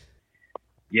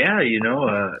 Yeah,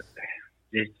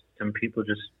 some people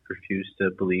just refuse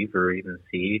to believe or even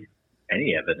see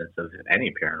any evidence of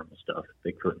any paranormal stuff,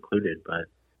 Bigfoot included. But,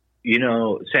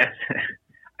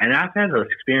 and I've had those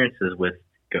experiences with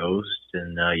ghosts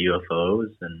and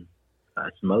UFOs and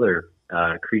some other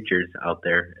creatures out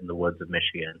there in the woods of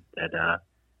Michigan that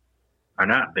are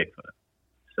not Bigfoot.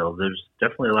 So there's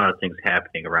definitely a lot of things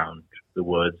happening around the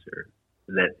woods, or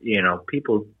that,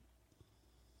 people,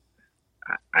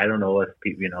 I don't know if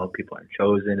people are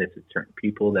chosen. It's certain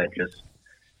people that just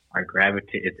are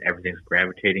everything's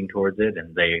gravitating towards it,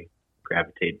 and they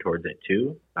gravitate towards it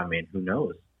too. I mean, who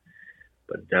knows?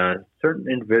 But certain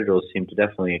individuals seem to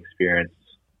definitely experience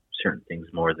certain things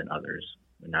more than others.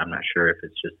 And I'm not sure if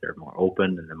it's just they're more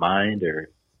open in the mind or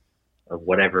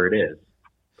whatever it is.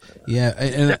 Yeah,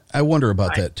 and I wonder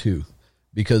about that too,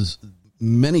 because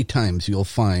many times you'll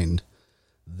find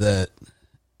that,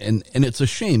 and it's a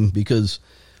shame because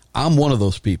I'm one of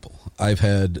those people. I've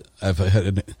had,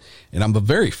 and I'm a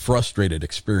very frustrated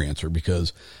experiencer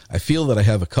because I feel that I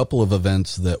have a couple of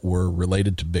events that were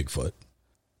related to Bigfoot,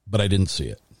 but I didn't see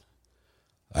it.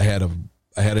 I had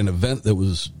an event that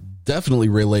was definitely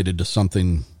related to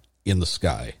something in the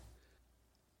sky,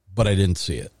 but I didn't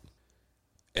see it.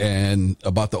 And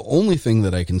about the only thing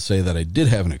that I can say that I did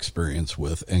have an experience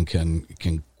with and can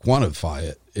quantify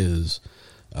it is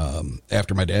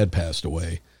after my dad passed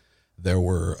away, there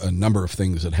were a number of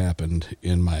things that happened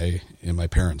in my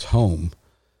parents' home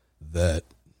that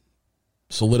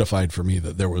solidified for me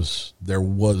that there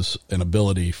was an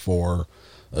ability for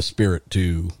a spirit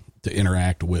to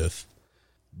interact with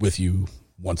you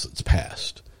once it's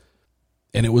passed.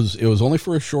 And it was only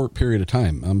for a short period of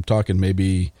time. I'm talking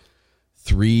maybe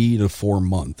 3 to 4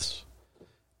 months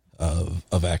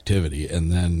of activity,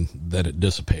 and then it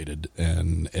dissipated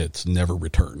and it's never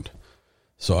returned.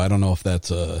 So I don't know if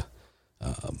that's a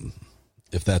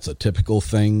typical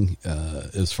thing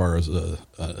as far as a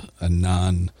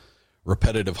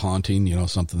non-repetitive haunting,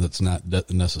 something that's not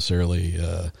necessarily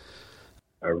a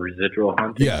residual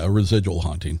haunting. Yeah, a residual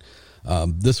haunting.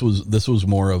 This was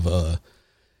more of a,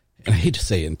 and I hate to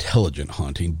say intelligent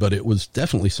haunting, but it was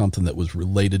definitely something that was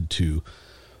related to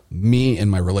me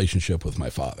and my relationship with my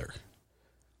father.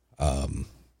 When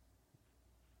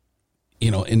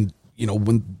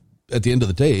at the end of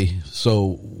the day,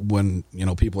 so when,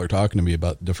 people are talking to me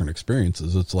about different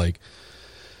experiences, it's like,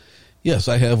 yes,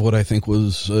 I have what I think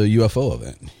was a UFO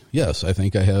event. Yes, I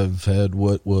think I have had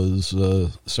what was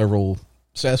several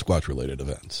Sasquatch related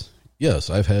events. Yes,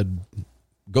 I've had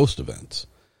ghost events.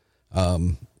 I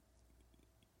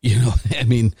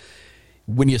mean,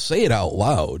 when you say it out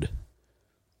loud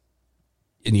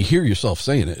and you hear yourself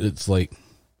saying it, it's like,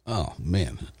 oh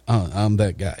man, I'm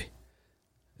that guy.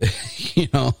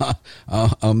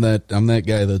 I'm that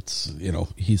guy that's,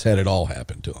 he's had it all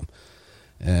happen to him.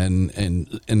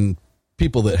 And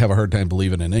people that have a hard time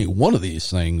believing in any one of these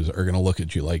things are going to look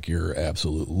at you like you're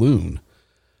absolute loon.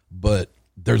 But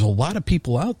there's a lot of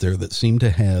people out there that seem to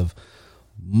have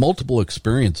multiple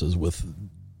experiences with,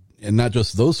 and not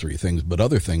just those three things, but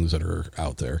other things that are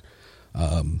out there.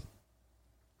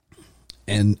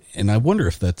 And I wonder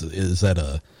if is that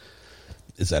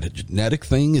a genetic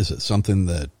thing? Is it something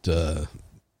that,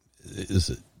 is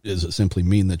it simply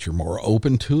mean that you're more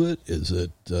open to it? Is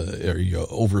it, are you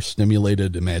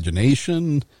overstimulated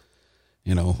imagination?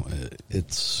 But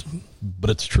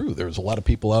it's true. There's a lot of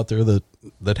people out there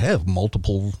that have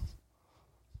multiple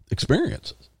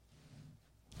experiences.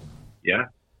 Yeah.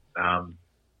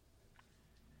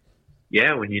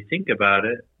 When you think about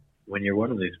it, when you're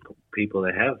one of these people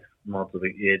that have multiple,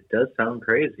 it does sound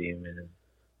crazy. I mean,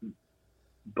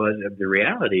 but the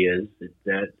reality is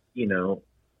that,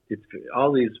 it's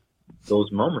all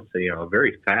those moments that, are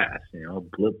very fast, a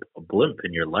blimp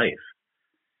in your life.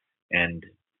 And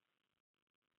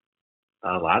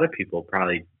a lot of people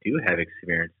probably do have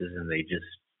experiences and they just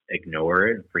ignore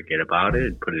it and forget about it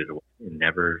and put it away and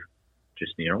never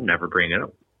bring it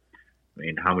up. I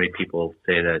mean, how many people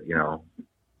say that,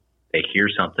 they hear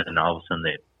something and all of a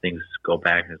sudden things go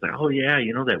back and it's like, oh yeah,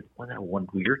 that one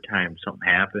weird time something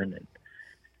happened, and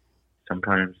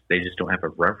sometimes they just don't have a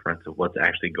reference of what's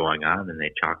actually going on and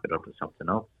they chalk it up to something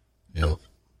else. Yeah. So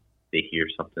they hear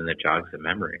something that jogs a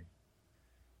memory.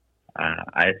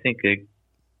 I think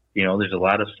there's a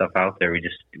lot of stuff out there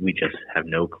we just have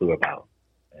no clue about,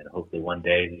 and hopefully one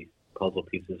day these puzzle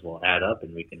pieces will add up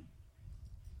and we can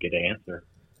get an answer.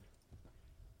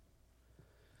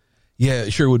 Yeah,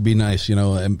 it sure would be nice.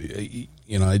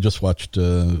 I just watched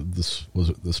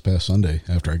this past Sunday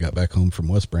after I got back home from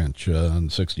West Branch on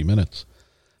 60 Minutes,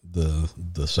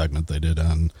 the segment they did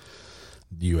on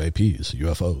UAPs,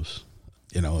 UFOs.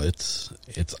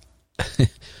 It's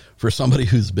for somebody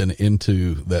who's been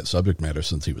into that subject matter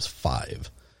since he was 5.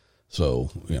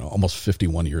 So, almost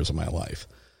 51 years of my life.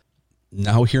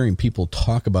 Now hearing people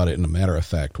talk about it in a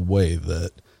matter-of-fact way,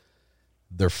 that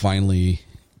they're finally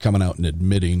coming out and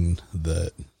admitting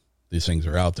that these things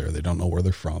are out there. They don't know where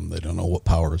they're from. They don't know what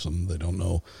powers them. They don't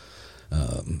know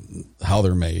how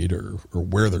they're made or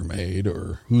where they're made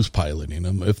or who's piloting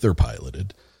them, if they're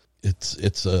piloted. It's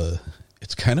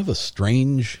kind of a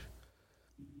strange,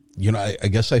 I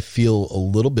guess I feel a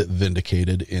little bit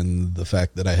vindicated in the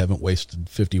fact that I haven't wasted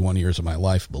 51 years of my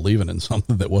life believing in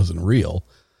something that wasn't real.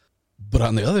 But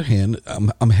on the other hand,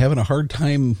 I'm having a hard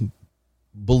time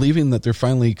believing that they're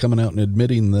finally coming out and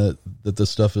admitting that this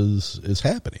stuff is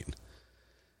happening.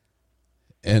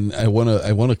 And I want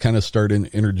to kind of start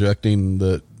interjecting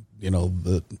that,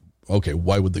 okay,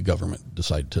 why would the government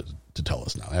decide to tell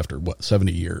us now after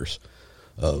 70 years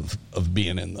of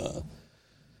being in the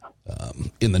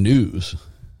news?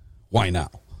 Why now?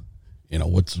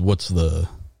 What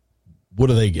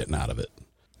are they getting out of it?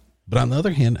 But on the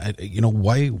other hand,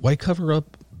 why cover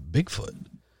up Bigfoot?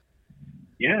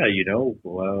 Yeah,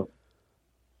 well,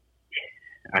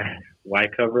 why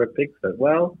cover up Bigfoot?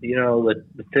 Well,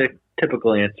 the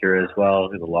typical answer is, well,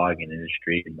 the logging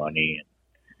industry and money,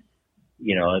 and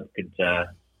it could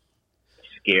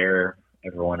scare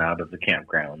everyone out of the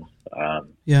campgrounds.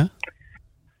 Yeah,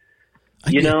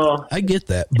 I get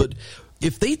that, but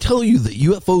if they tell you that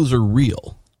UFOs are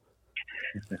real,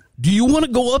 do you want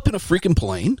to go up in a freaking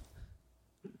plane?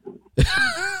 If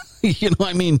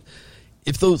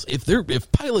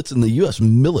pilots in the U.S.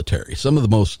 military, some of the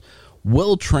most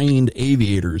well-trained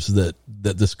aviators that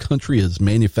this country has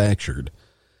manufactured,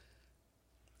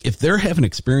 if they're having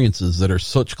experiences that are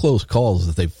such close calls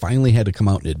that they finally had to come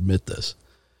out and admit this,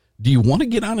 do you want to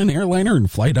get on an airliner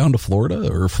and fly down to Florida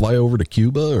or fly over to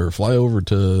Cuba or fly over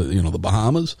to, the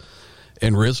Bahamas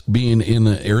and risk being in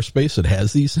an airspace that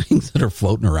has these things that are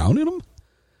floating around in them?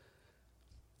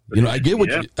 I get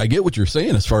what you're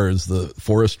saying as far as the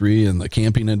forestry and the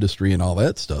camping industry and all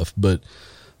that stuff, but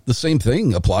the same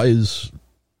thing applies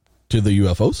to the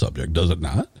UFO subject, does it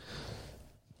not?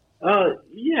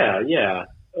 Yeah.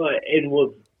 And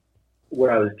what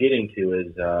I was getting to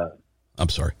is, I'm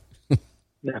sorry.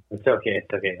 No, it's okay.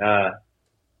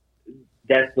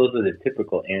 Those are the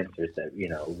typical answers that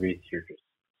researchers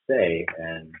say,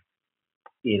 and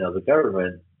the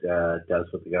government does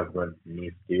what the government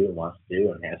needs to do and wants to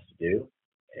do and has to do,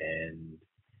 and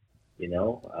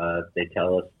they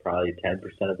tell us probably 10%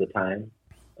 of the time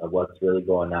of what's really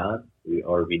going on, we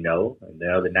know, and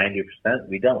the other 90%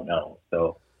 we don't know.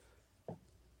 So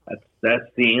that's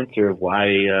the answer of why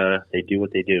they do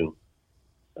what they do.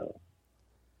 So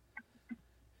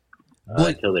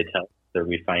until they tell us or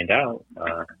we find out,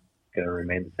 it's going to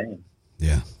remain the same.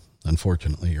 Yeah,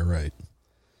 unfortunately, you're right.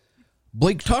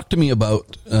 Blake, talk to me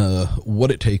about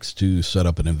what it takes to set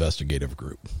up an investigative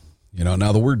group.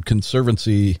 Now the word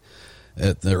conservancy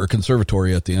or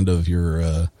conservatory at the end of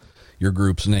your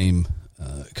group's name,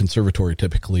 conservatory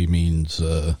typically means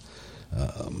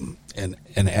an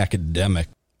academic,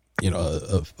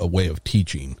 a way of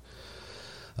teaching.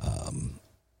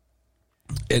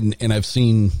 And I've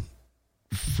seen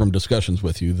from discussions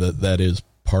with you that is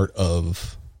part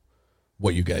of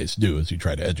what you guys do, is you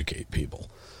try to educate people.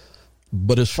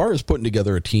 But as far as putting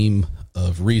together a team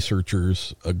of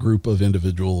researchers, a group of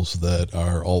individuals that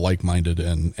are all like-minded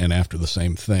and after the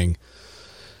same thing,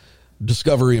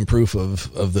 discovery and proof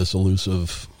of this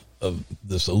elusive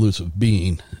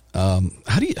being, how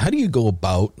do you go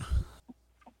about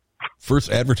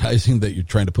first advertising that you're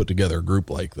trying to put together a group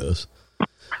like this?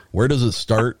 Where does it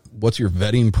start? What's your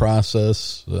vetting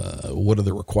process? What are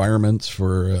the requirements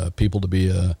for people to be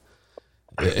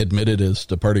admitted as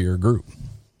to part of your group?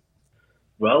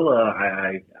 Well,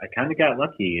 I kind of got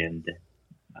lucky, and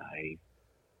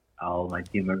all my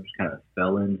team members kind of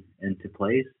fell into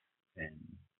place, and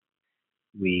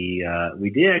we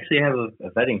did actually have a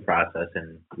vetting process,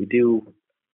 and we do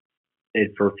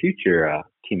it for future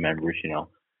team members.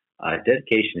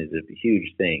 Dedication is a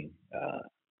huge thing,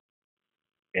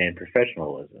 and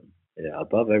professionalism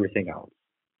above everything else.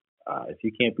 If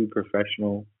you can't be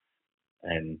professional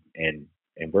and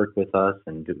work with us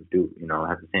and do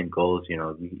have the same goals,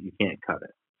 you can't cut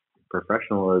it.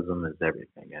 professionalism is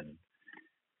everything. And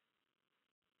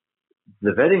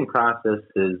the vetting process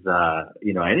is,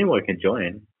 anyone can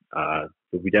join.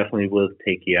 But we definitely will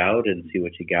take you out and see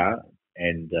what you got.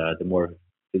 And the more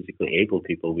physically able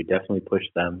people, we definitely push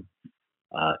them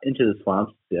into the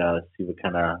swamps, see what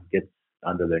kind of gets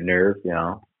under their nerve.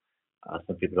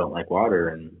 Some people don't like water,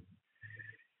 and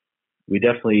we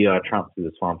definitely tromp through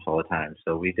the swamps all the time.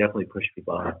 So we definitely push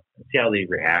people out and see how they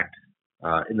react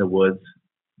in the woods.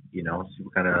 See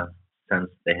what kind of sense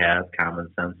they have,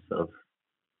 common sense of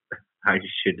how you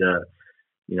should,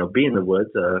 be in the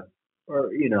woods.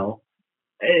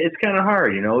 It's kind of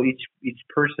hard. Each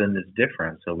person is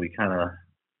different, so we kind of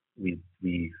we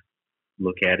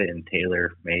look at it and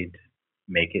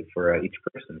make it for each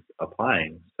person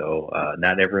applying. So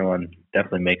not everyone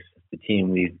definitely makes the team.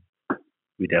 We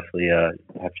definitely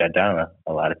have shut down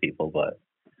a lot of people, but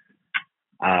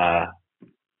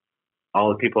all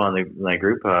the people on my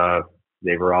group,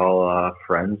 they were all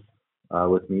friends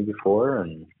with me before,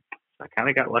 and I kind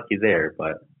of got lucky there.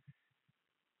 But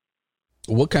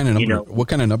what kind of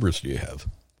numbers do you have?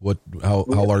 How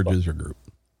large 12. is your group?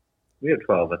 We have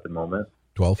 12 at the moment.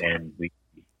 12, and we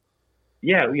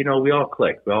all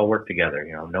click. We all work together.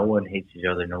 No one hates each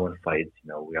other. No one fights.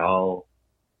 We all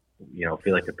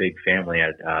feel like a big family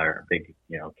at our big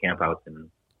campouts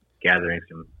and gatherings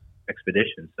and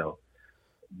expeditions. So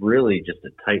really just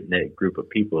a tight knit group of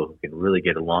people who can really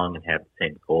get along and have the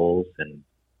same goals and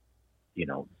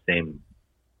same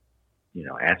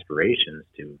aspirations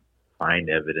to find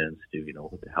evidence to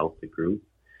help the group.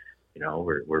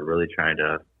 We're really trying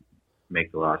to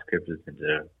make the lost cryptids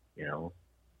into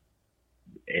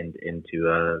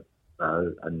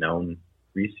a known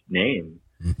name.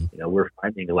 Mm-hmm. We're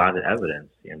finding a lot of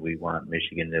evidence, and we want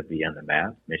Michigan to be on the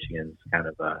map. Michigan's kind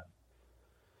of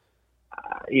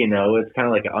it's kind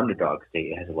of like an underdog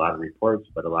state. It has a lot of reports,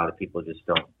 but a lot of people just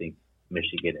don't think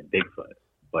Michigan and Bigfoot.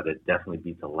 But it definitely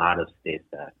beats a lot of states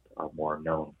that are more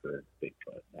known for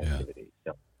Bigfoot activity.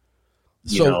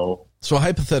 Yeah. So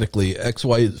hypothetically,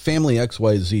 family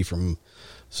XYZ from,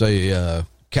 say,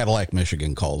 Cadillac,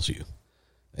 Michigan calls you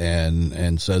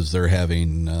and says they're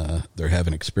having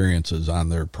experiences on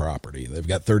their property. They've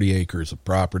got 30 acres of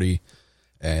property,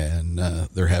 and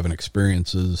they're having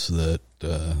experiences that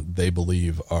they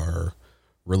believe are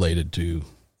related to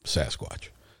Sasquatch.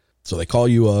 So they call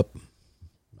you up.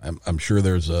 I'm sure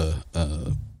there's a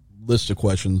list of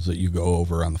questions that you go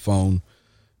over on the phone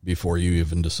before you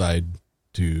even decide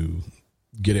to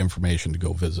get information to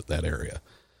go visit that area.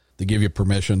 They give you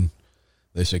permission.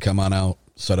 They say, come on out,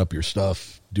 set up your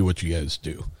stuff, do what you guys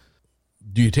do.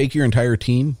 Do you take your entire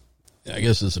team? I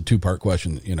guess it's a two-part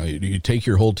question. Do you take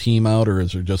your whole team out, or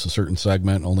is there just a certain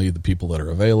segment, only the people that are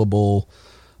available?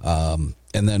 And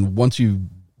then once you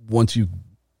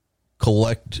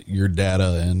collect your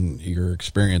data and your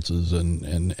experiences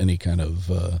and any kind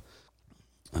of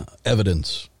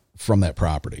evidence from that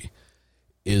property,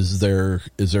 is there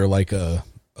like a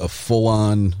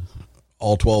full-on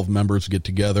all 12 members get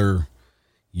together?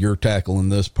 You're tackling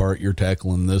this part, you're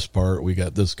tackling this part. We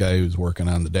got this guy who's working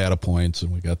on the data points,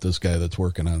 and we got this guy that's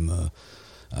working on the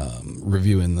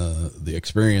reviewing the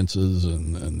experiences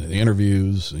and the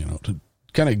interviews, to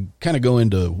kind of go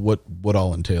into what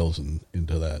all entails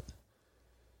into that.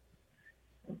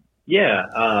 Yeah,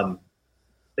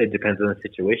 it depends on the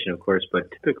situation, of course, but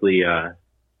typically,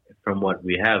 from what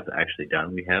we have actually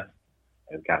done,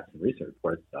 I've got some recent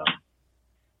reports.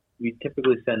 We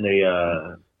typically send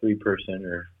a 3-person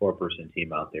or 4-person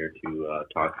team out there to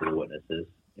talk to the witnesses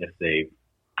if they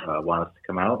want us to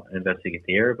come out and investigate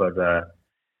the area. But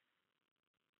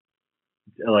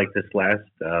like this last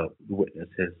witness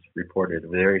has reported a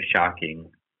very shocking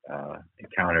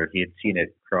encounter. He had seen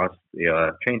it cross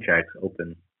the train tracks,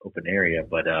 open area,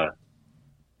 but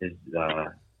it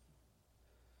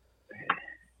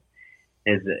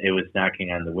was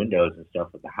knocking on the windows and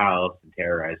stuff of the house and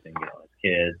terrorizing his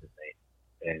kids,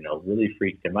 and really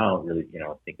freaked him out, really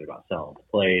thinking about selling the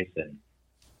place, and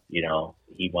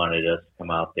he wanted us to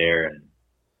come out there and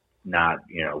not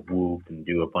whoop and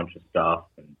do a bunch of stuff,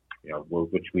 and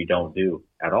which we don't do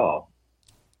at all,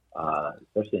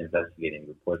 especially investigating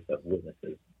reports of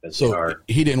witnesses. So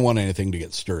he didn't want anything to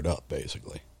get stirred up,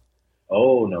 basically.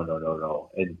 Oh, no.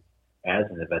 And as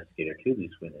an investigator to these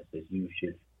witnesses,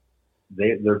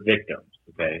 they're victims,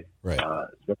 okay? Right.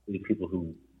 Especially people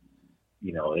who,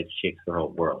 it shakes their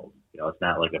whole world. It's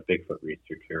not like a Bigfoot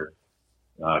researcher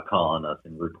calling us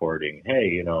and reporting,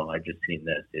 hey, I just seen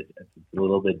this. It's a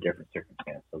little bit different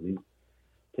circumstance. So these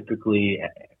typically,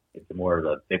 it's more of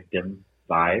a victim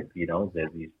vibe,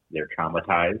 they're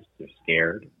traumatized, they're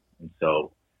scared. And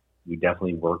so we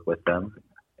definitely work with them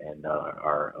and and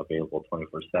are available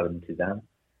 24/7 to them.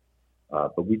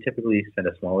 But we typically send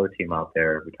a smaller team out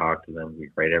there. We talk to them. We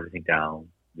write everything down.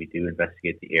 We do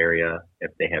investigate the area.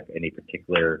 If they have any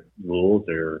particular rules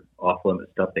or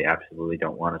off-limit stuff they absolutely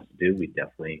don't want us to do, we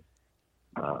definitely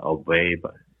obey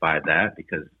by that,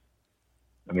 because,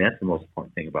 I mean, that's the most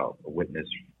important thing about a witness,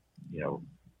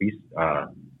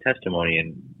 testimony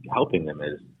and helping them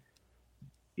is,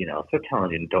 if they're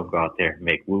telling you don't go out there and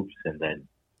make whoops, and then,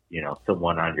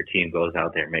 someone on your team goes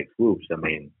out there and makes whoops, I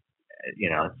mean,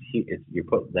 you're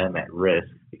putting them at risk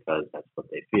because that's what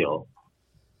they feel.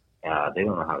 They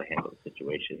don't know how to handle the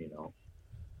situation,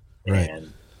 Right.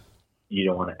 And you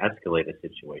don't want to escalate a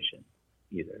situation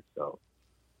either. So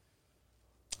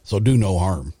do no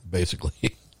harm, basically.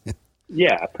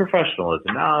 Yeah,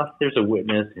 professionalism. Now, if there's a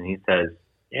witness and he says,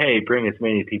 hey, bring as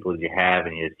many people as you have,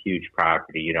 and he has huge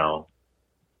property,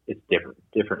 it's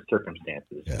different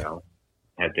circumstances,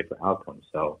 have different outcomes.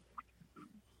 So,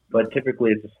 but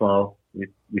typically it's we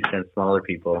send smaller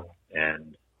people,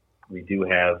 and we do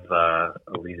have a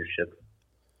leadership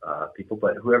people,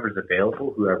 but whoever's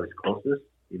available, whoever's closest,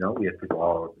 we have people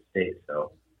all over the state,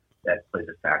 so that plays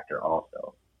a factor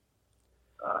also.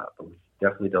 But we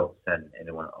definitely don't send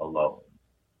anyone alone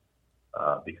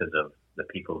because of the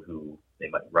people who they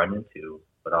might run into,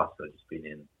 but also just being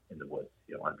in the woods.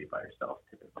 You don't want to be by yourself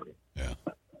typically. Yeah.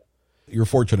 You're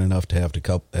fortunate enough to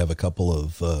have a couple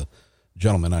of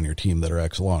gentlemen on your team that are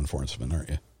ex-law enforcement, aren't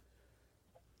you?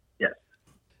 Yes.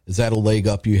 Is that a leg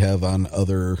up you have on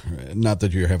other, not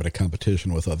that you're having a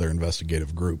competition with other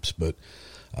investigative groups, but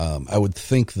I would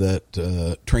think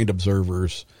that trained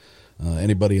observers,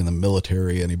 anybody in the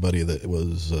military, anybody that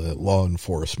was law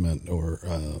enforcement or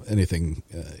anything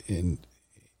in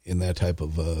that type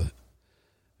of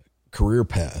career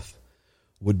path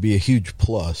would be a huge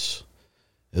plus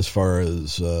as far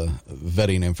as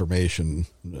vetting information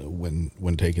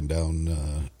when taking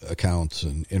down accounts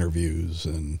and interviews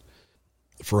and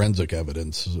forensic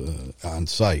evidence on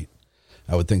site.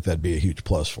 I would think that'd be a huge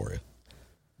plus for you.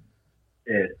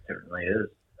 It certainly is.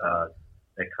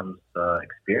 That comes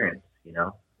experience,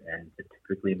 and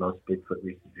typically most Bigfoot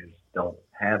researchers don't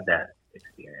have that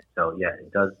experience. So yeah,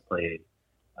 it does play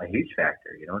a huge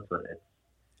factor.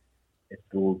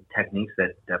 It's little techniques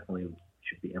that definitely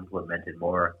should be implemented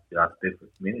more throughout the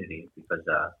Bigfoot community, because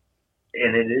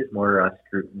and it is more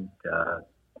scrutined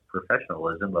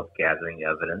professionalism of gathering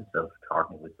evidence, of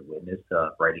talking with the witness,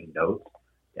 writing notes,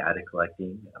 data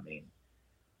collecting. I mean,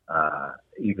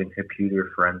 even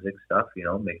computer forensic stuff,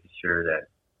 making sure that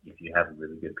if you have a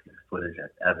really good piece of footage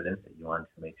as evidence, that you want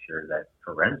to make sure that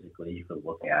forensically you could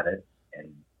look at it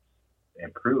and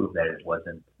prove that it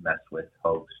wasn't messed with,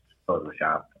 hoaxed,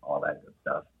 photoshopped, all that good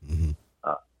stuff. Mm-hmm.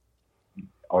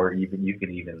 Or even you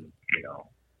can even,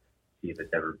 see if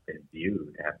it's ever been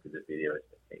viewed after the video has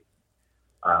been taken.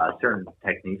 Certain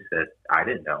techniques that I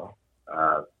didn't know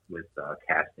with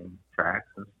casting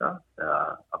tracks and stuff,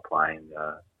 applying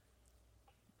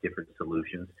different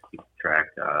solutions to keep track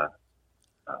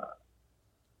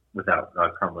without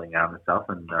crumbling on itself,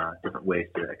 and different ways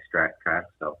to extract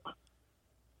tracks. So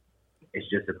it's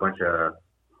just a bunch of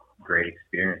great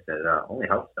experience that only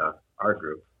helps our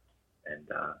group. And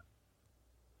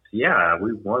yeah,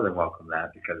 we more than welcome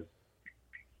that, because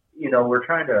we're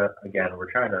trying to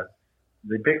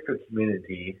the Bigfoot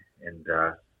community and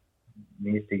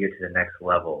needs to get to the next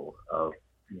level of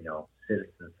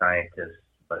citizen scientists,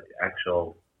 but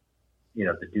actual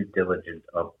the due diligence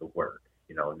of the work,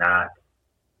 not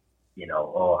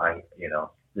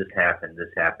this happened,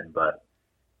 but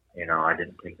I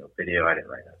didn't take no video, I didn't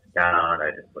write nothing down,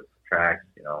 I didn't look for tracks.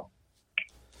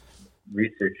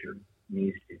 Researcher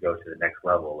needs to go to the next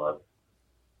level of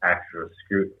actual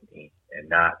scrutiny, and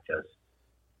not just,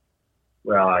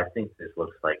 well, I think this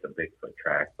looks like a Bigfoot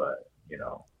track, but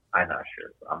I'm not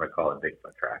sure. I'm gonna call it a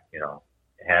Bigfoot track. It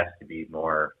has to be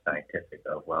more scientific.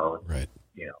 Of right.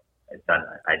 It's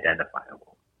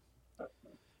unidentifiable.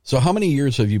 So how many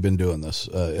years have you been doing this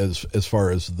as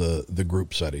far as the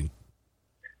group setting?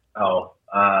 Oh,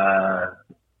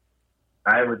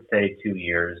 I would say 2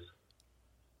 years.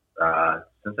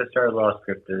 Since I started Law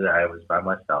Cryptids, I was by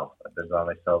myself. I've been by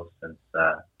myself since,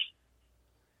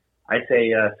 I'd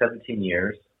say 17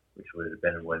 years, which would have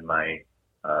been when my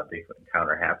Bigfoot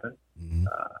encounter happened. Mm-hmm.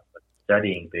 But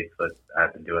studying Bigfoot,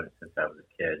 I've been doing it since I was a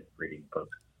kid, reading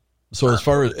books. So as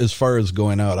far as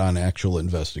going out on actual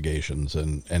investigations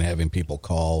and having people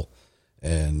call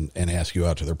and ask you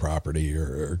out to their property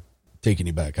or taking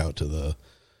you back out to the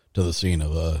scene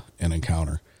of an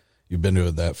encounter, you've been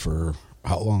doing that for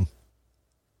how long?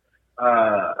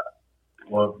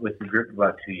 Well, with the group,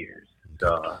 about 2 years.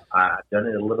 So I've done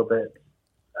it a little bit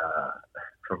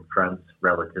from friends,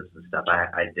 relatives, and stuff.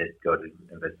 I did go to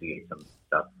investigate some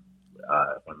stuff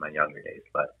in my younger days,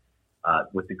 but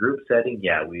with the group setting,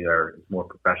 yeah, it's more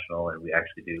professional, and we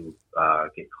actually do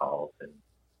get calls and.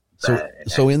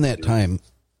 So in that time,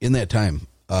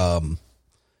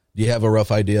 do you have a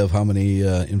rough idea of how many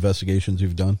investigations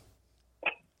you've done?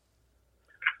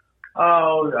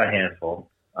 Oh, a handful.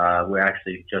 We're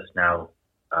actually just now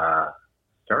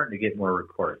starting to get more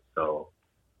reports, so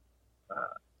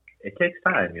it takes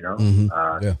time, you know.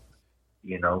 Mm-hmm. Yeah.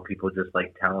 You know, people just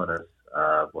like telling us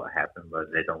what happened,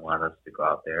 but they don't want us to go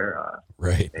out there.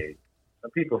 Right.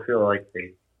 Some people feel like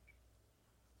they,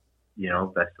 you know,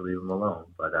 best to leave them alone,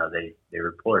 but they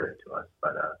report it to us.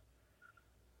 But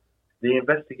the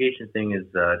investigation thing is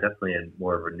definitely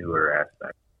more of a newer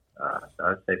aspect. So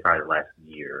I'd say probably the last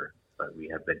year, but we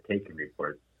have been taking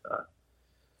reports the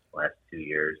last 2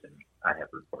 years, and I have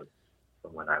reports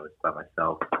from when I was by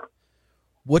myself.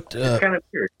 It's kind of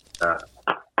weird.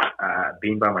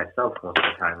 Being by myself most of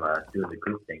the time, doing the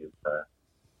group thing is a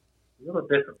little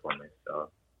different for me. So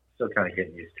still kind of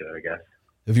getting used to it, I guess.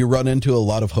 Have you run into a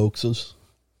lot of hoaxes?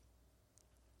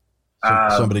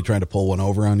 Somebody trying to pull one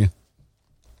over on you?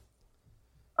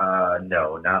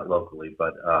 No, not locally,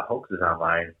 but hoaxes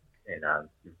online and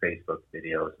your Facebook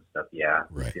videos and stuff. Yeah,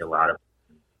 right. We see a lot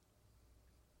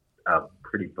of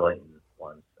pretty blatant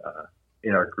ones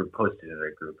in our group, posted in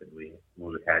our group, and we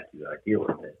had to deal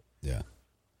with it. Yeah.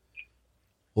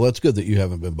 Well, that's good that you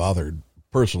haven't been bothered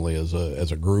personally as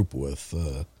a group with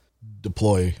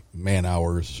deploy man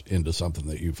hours into something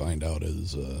that you find out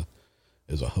is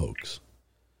a hoax.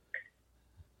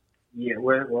 Yeah,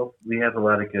 well, we have a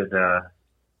lot of good.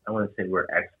 I wouldn't say we're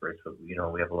experts, but you know,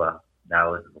 we have a lot of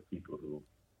knowledgeable people who,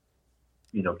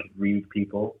 you know, can read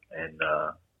people and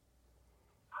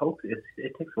hoax.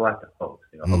 It takes a lot to hoax.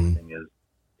 You know, hoaxing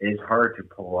is hard to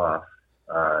pull off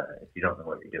if you don't know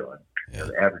what you're doing. Yeah. You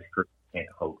know, the average person can't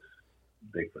hoax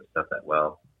Bigfoot stuff that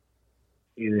well.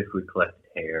 Even if we collected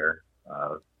hair,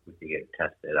 we could get it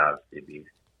tested. Obviously,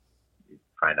 we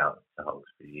find out it's a hoax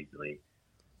pretty easily.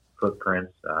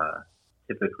 Footprints,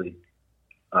 typically,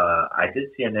 I did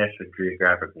see on National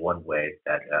Geographic one way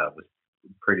that was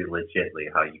pretty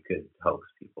legitly how you could hoax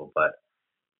people, but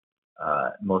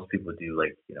most people do,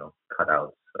 like, you know,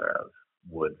 cutouts of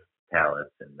wood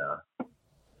pallets and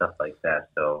stuff like that.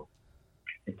 So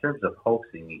in terms of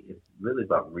hoaxing, it's really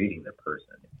about reading the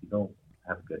person. If you don't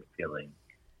have a good feeling,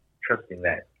 trusting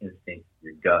that instinct,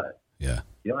 your gut. Yeah.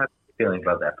 If you don't have a feeling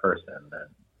about that person, then,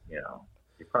 you know,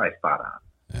 you're probably spot on.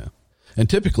 Yeah. And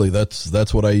typically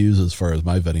that's what I use as far as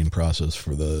my vetting process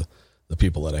for the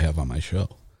people that I have on my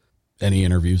show. Any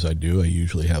interviews I do, I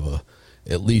usually have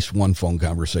at least one phone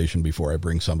conversation before I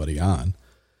bring somebody on.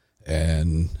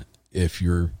 And if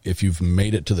you've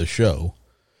made it to the show,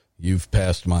 you've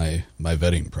passed my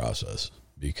vetting process,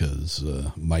 because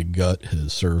my gut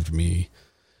has served me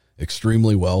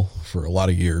extremely well for a lot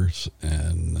of years,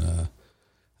 and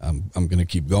I'm going to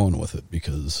keep going with it,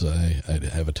 because I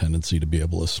have a tendency to be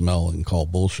able to smell and call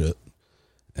bullshit,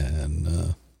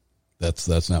 and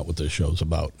that's not what this show's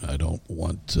about. I don't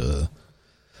want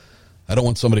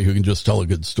somebody who can just tell a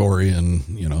good story and,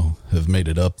 you know, have made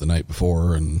it up the night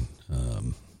before, and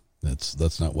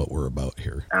that's not what we're about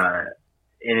here.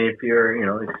 And if you're, you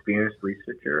know, experienced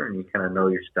researcher and you kind of know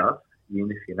your stuff,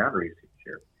 even if you're not a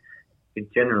researcher, you can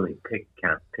generally pick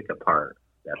apart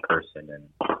that person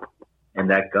and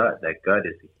that gut. That gut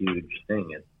is a huge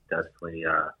thing. It's definitely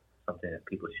something that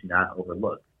people should not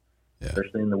overlook,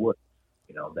 especially in the woods.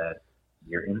 You know, that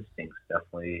your instincts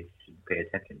definitely should pay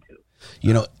attention to.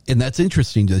 You know, and that's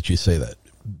interesting that you say that,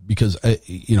 because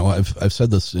I've said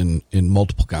this in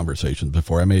multiple conversations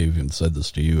before. I may have even said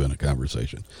this to you in a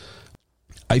conversation.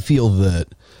 I feel that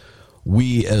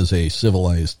we, as a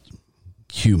civilized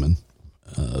human,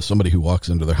 somebody who walks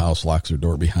into their house, locks their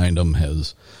door behind them,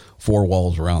 has four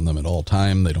walls around them at all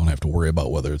time. They don't have to worry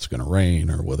about whether it's going to rain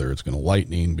or whether it's going to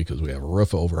lightning, because we have a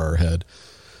roof over our head.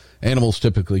 Animals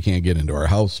typically can't get into our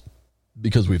house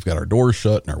because we've got our doors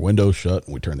shut and our windows shut,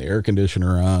 and we turn the air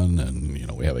conditioner on, and, you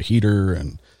know, we have a heater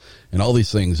and all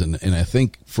these things. And I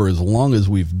think for as long as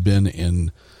we've been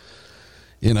in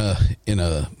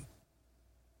a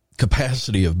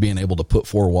capacity of being able to put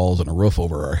four walls and a roof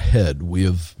over our head, we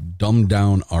have dumbed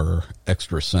down our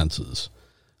extra senses.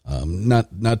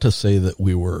 Not to say that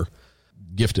we were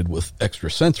gifted with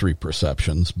extrasensory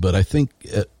perceptions, but I think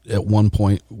at one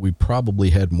point we probably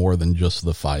had more than just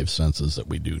the five senses that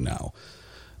we do now.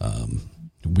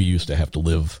 We used to have to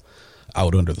live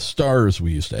out under the stars.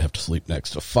 We used to have to sleep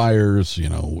next to fires. You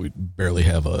know, we barely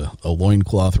have a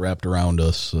loincloth wrapped around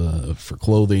us for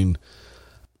clothing.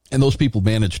 And those people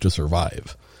managed to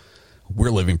survive.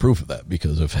 we're living proof of that,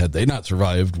 because if had they not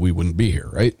survived, we wouldn't be here,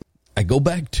 right? I go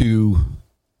back to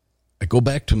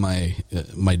my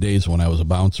days when I was a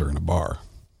bouncer in a bar,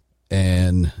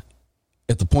 and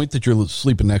at the point that you're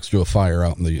sleeping next to a fire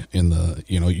out in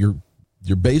the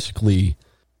you're basically,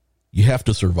 you have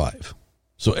to survive.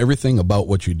 So everything about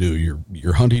what you do,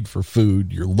 you're hunting for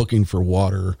food, you're looking for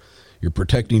water, you're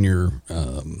protecting your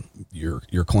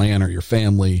clan or your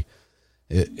family.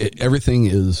 Everything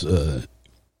is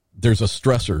there's a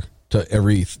stressor to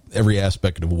every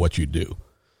aspect of what you do.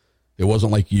 It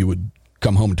wasn't like you would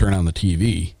come home and turn on the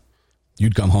TV.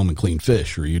 You'd come home and clean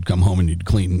fish, or you'd come home and you'd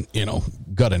clean,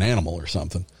 gut an animal or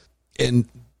something. And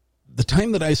the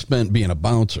time that I spent being a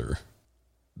bouncer,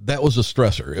 that was a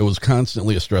stressor. It was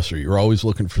constantly a stressor. You're always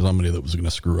looking for somebody that was going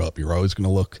to screw up. You're always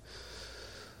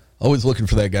always looking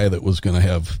for that guy that was going to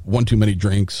have one too many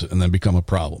drinks and then become a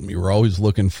problem. You were always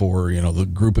looking for, the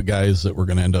group of guys that were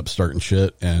going to end up starting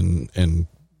shit and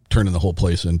turning the whole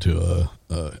place into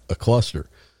a cluster.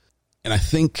 And I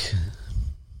think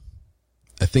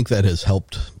that has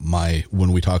helped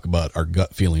when we talk about our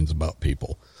gut feelings about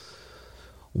people.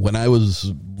 When I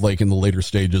was like in the later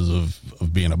stages of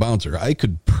being a bouncer, I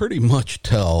could pretty much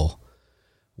tell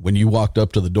when you walked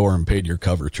up to the door and paid your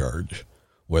cover charge,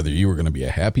 whether you were going to be a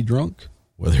happy drunk,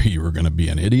 whether you were going to be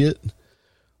an idiot,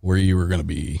 where you were going to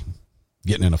be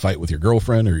getting in a fight with your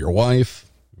girlfriend or your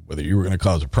wife, whether you were going to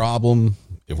cause a problem,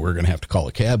 if we were going to have to call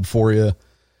a cab for you.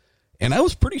 And I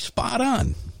was pretty spot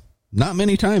on. Not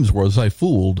many times was I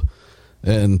fooled.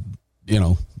 And,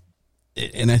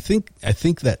 and I think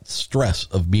that stress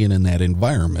of being in that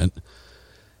environment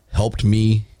helped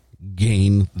me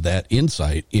gain that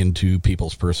insight into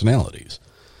people's personalities.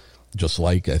 Just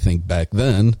like I think back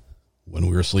then when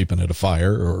we were sleeping at a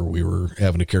fire, or we were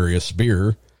having to carry a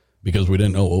spear because we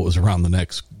didn't know what was around the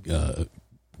next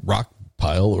rock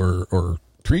pile or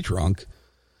tree trunk,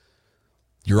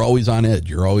 you're always on edge.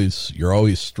 You're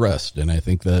always stressed. And I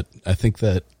think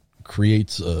that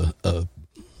creates an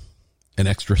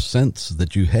extra sense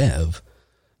that you have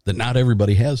that not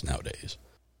everybody has nowadays.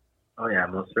 Oh yeah,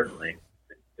 most certainly.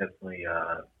 It definitely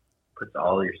puts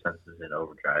all your senses in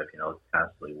overdrive. It's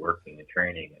constantly working and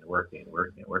training and working and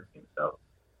working and working. So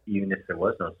even if there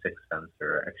was no sixth sense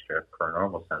or extra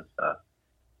paranormal sense,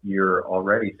 your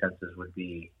already senses would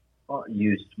be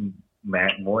used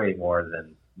way more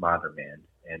than modern man.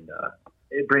 And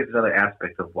it brings another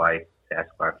aspect of why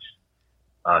Sasquatch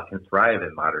can thrive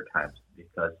in modern times,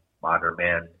 because modern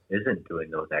man isn't doing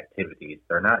those activities.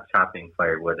 They're not chopping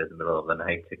firewood in the middle of the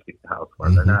night to keep the house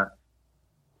warm. Mm-hmm. They're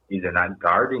either not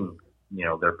guarding,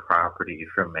 their property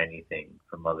from anything,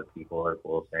 from other people or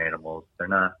wolves or animals. They're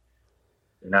not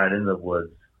in the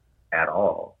woods at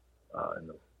all.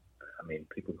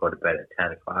 People go to bed at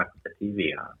 10 o'clock with the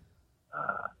TV on.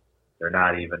 They're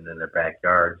not even in their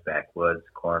backyards, backwoods,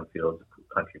 cornfields,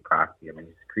 country property.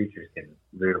 These creatures can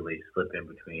literally slip in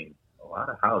between a lot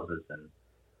of houses and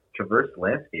traverse the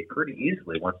landscape pretty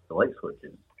easily once the light switch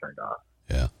is turned off.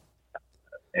 Yeah.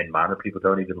 And modern people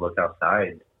don't even look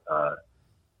outside.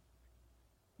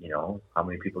 How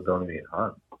many people don't even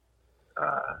hunt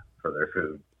for their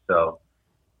food? So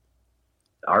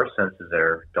our senses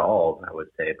are dulled, I would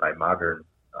say, by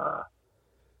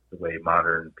the way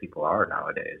modern people are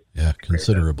nowadays. Yeah,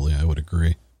 considerably, I would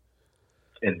agree.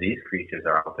 And these creatures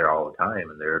are out there all the time,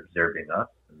 and they're observing us,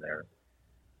 and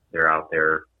they're out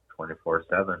there 24/7,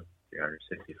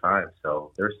 365.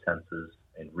 So their senses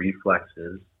and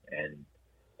reflexes and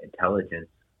intelligence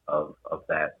of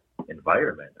that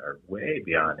environment are way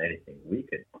beyond anything we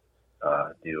could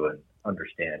do and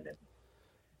understand. And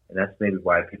that's maybe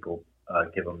why people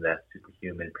give them that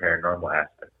superhuman paranormal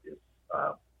aspect. Is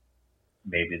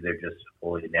maybe they're just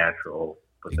fully natural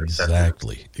with their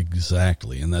senses.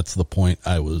 Exactly. And that's the point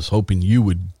I was hoping you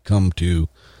would come to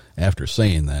after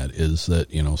saying that, is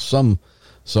that,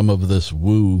 some of this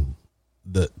woo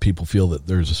that people feel that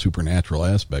there's a supernatural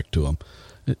aspect to them.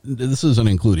 This isn't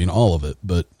including all of it,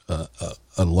 but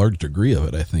a large degree of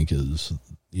it, I think, is,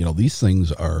 these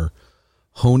things are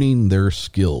honing their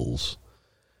skills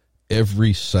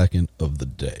every second of the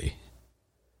day.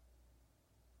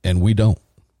 And we don't.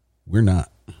 We're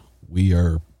not. We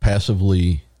are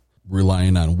passively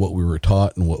relying on what we were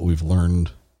taught and what we've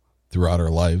learned throughout our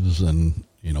lives. And,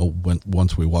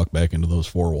 once we walk back into those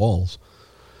four walls,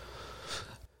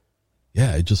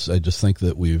 yeah, I just think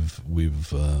that we've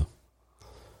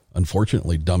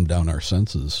unfortunately dumbed down our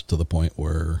senses to the point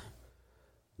where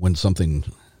when something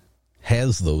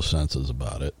has those senses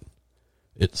about it,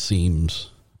 it seems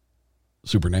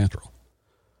supernatural.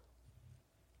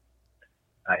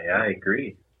 I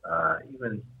agree.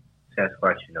 Even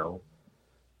Sasquatch,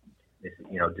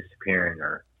 disappearing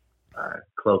or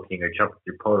cloaking or jumping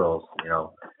through portals,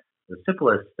 the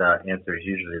simplest answer is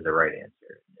usually the right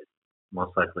answer.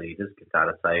 Most likely he just gets out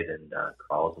of sight and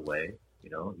crawls away.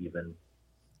 Even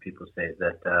people say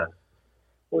that,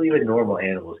 even normal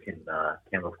animals can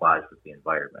camouflage with the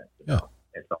environment.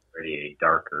 It's already a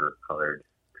darker colored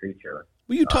creature.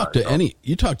 Well, you talk to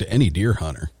any deer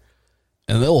hunter,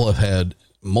 and they'll have had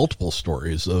multiple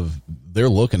stories of they're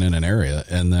looking in an area,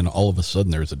 and then all of a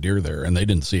sudden there's a deer there, and they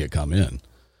didn't see it come in.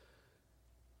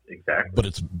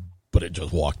 Exactly. But it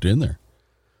just walked in there.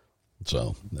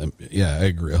 So, yeah, I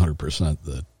agree 100%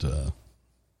 that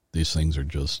these things are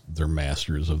they're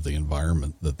masters of the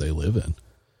environment that they live in.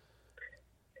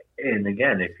 And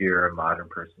again, if you're a modern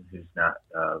person who's not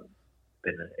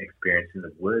been experienced in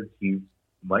the woods, you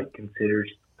might consider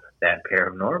that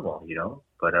paranormal,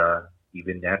 but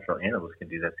even natural animals can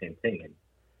do that same thing. And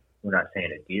we're not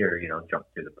saying a deer,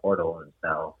 jumped through the portal and is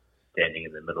now standing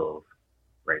in the middle of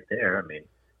right there. I mean,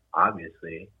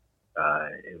 obviously,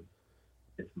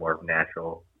 it's more of a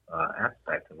natural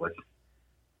aspect, in which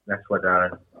that's what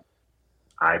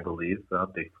I believe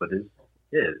Bigfoot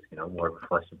is. More of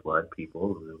flesh and blood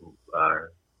people who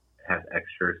have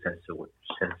extra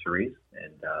sensories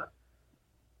and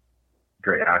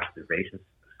great observation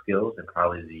skills, and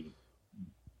probably the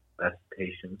best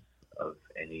patience of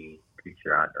any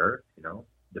creature on Earth.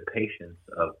 The patience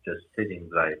of just sitting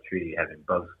by a tree, having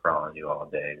bugs crawl on you all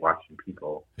day, watching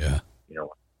people. Yeah.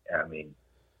 I mean,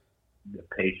 the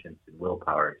patience and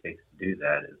willpower it takes to do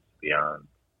that is beyond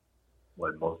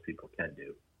what most people can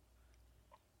do.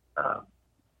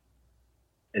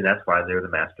 And that's why they're the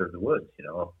master of the woods.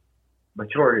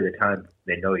 Majority of the time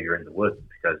they know you're in the woods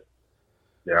because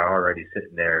they're already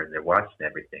sitting there and they're watching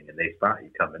everything, and they spot you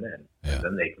coming in. Yeah. And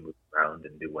then they can move around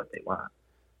and do what they want.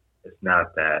 It's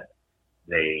not that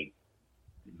they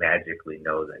magically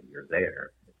know that you're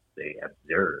there. They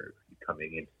observe you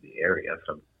coming into the area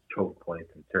from choke points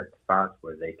and certain spots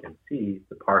where they can see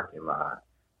the parking lot,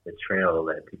 the trail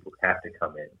that people have to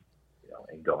come in,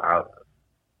 and go out of.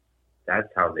 That's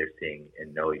how they're seeing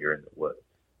and know you're in the woods.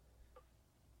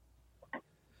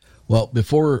 Well,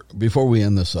 before we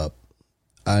end this up,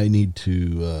 I need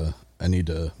to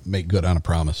make good on a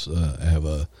promise. I have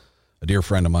a dear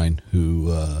friend of mine who,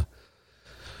 her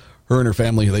and her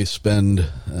family, they spend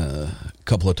a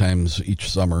couple of times each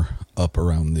summer up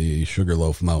around the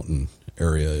Sugarloaf Mountain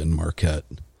area in Marquette,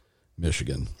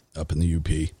 Michigan, up in the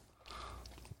UP.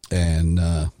 And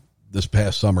this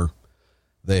past summer,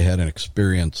 they had an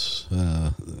experience.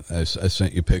 I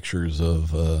sent you pictures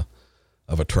of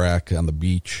a track on the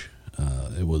beach.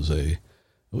 It was a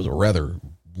rather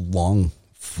long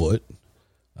foot.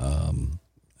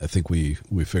 I think we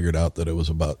figured out that it was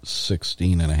about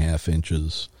 16.5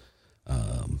 inches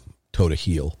toe to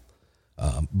heel,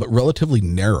 but relatively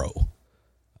narrow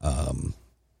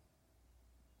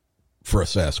for a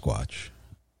Sasquatch.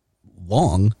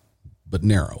 Long, but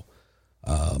narrow.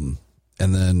 And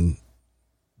then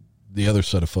the other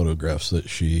set of photographs that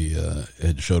she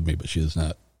had showed me, but she has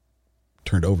not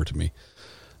turned over to me,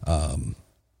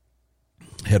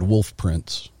 had wolf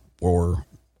prints or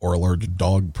a large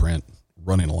dog print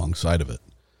running alongside of it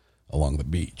along the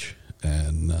beach.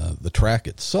 And the track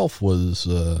itself was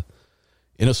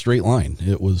in a straight line.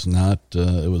 It was not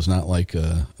like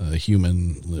a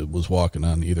human that was walking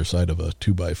on either side of a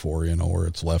 2x4, where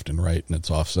it's left and right and it's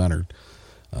off centered.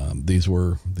 These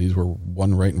were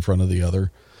one right in front of the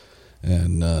other.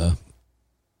 And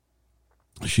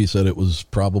she said it was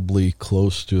probably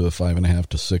close to a 5.5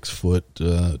 to 6 foot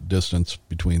distance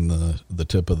between the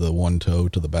tip of the one toe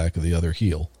to the back of the other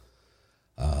heel.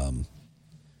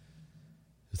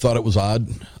 Thought it was odd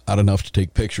enough to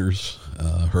take pictures.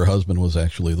 Her husband was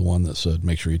actually the one that said,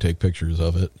 make sure you take pictures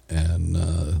of it. And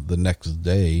the next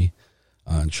day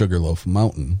on Sugarloaf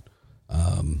Mountain,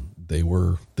 they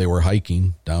were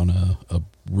hiking down a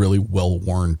really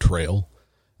well-worn trail.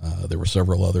 There were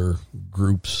several other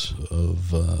groups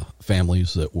of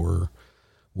families that were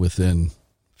within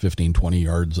 15, 20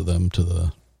 yards of them to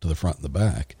the front and the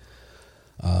back.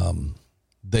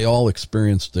 They all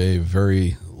experienced a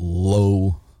very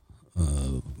low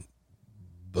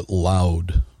but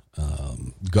loud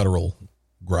guttural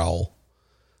growl.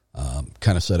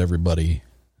 Kind of set everybody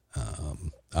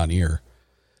on ear,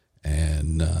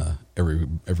 and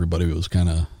everybody was kind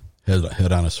of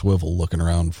head on a swivel looking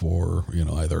around for,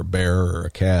 either a bear or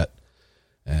a cat.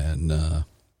 And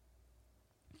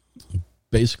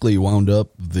basically wound up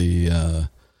the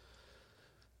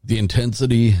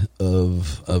intensity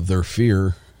of their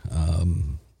fear,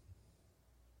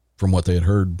 from what they had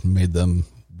heard, made them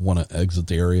want to exit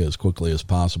the area as quickly as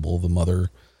possible. The mother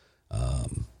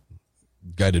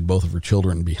guided both of her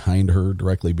children behind her,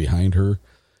 directly behind her,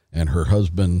 and her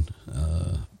husband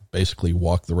basically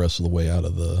walked the rest of the way out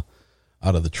of the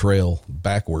trail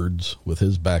backwards with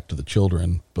his back to the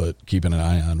children, but keeping an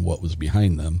eye on what was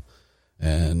behind them,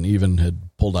 and even had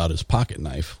pulled out his pocket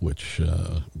knife, which,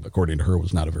 according to her,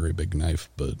 was not a very big knife,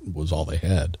 but was all they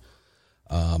had.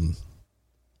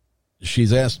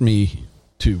 She's asked me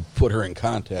to put her in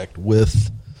contact with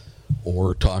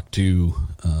or talk to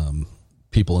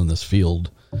people in this field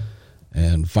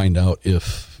and find out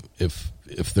if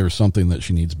there's something that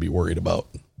she needs to be worried about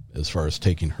as far as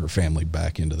taking her family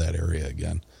back into that area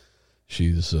again.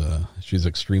 She's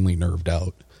extremely nerved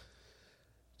out.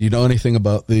 Do you know anything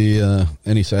about the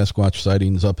any Sasquatch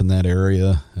sightings up in that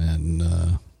area?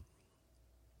 And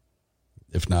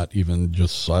if not even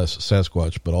just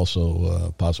Sasquatch, but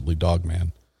also possibly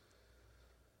Dogman?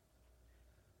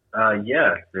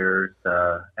 Yeah, there's,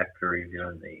 after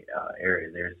reviewing the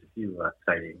area, there's a few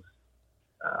sightings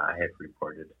I have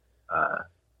reported,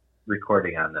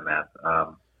 recording on the map.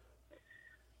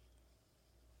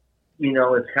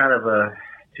 It's kind of a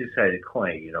two-sided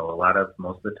coin.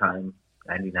 Most of the time,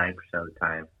 99% of the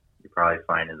time, you're probably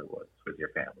fine in the woods with your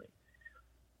family.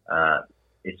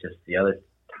 It's just the other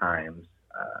times,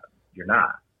 you're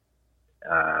not.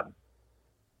 I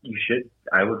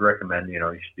would recommend, you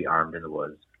should be armed in the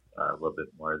woods. A little bit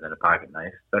more than a pocket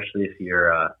knife, especially if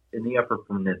you're in the Upper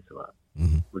Peninsula.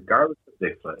 Mm-hmm. Regardless of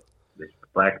Bigfoot, there's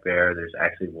black bear, there's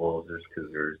actually wolves, there's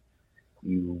cougars.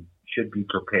 You should be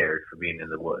prepared for being in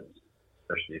the woods,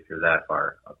 especially if you're that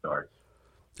far up north.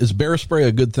 Is bear spray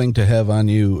a good thing to have on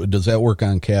you? Does that work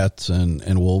on cats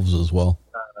and wolves as well?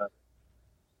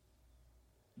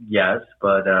 Yes,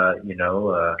 but there's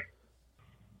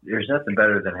nothing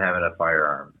better than having a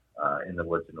firearm in the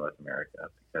woods in North America,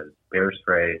 because bear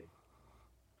spray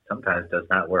sometimes does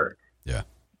not work. Yeah.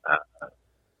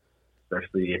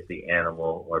 Especially if the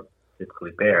animal, or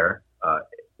typically bear,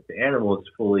 if the animal is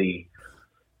fully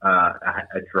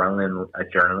adrenaline,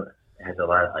 has a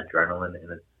lot of adrenaline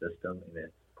in its system and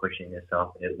it's pushing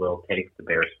itself, it will take the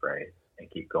bear spray and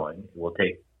keep going. It will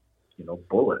take,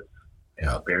 bullets.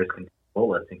 Bears can take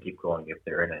bullets and keep going if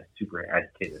they're in a super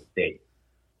agitated state.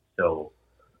 So,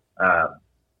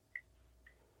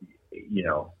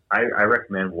 I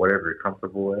recommend whatever you're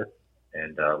comfortable with,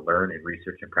 and learn and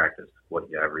research and practice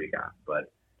whatever you got.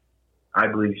 But I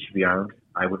believe you should be armed.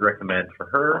 I would recommend for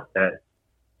her that,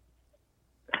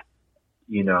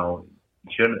 you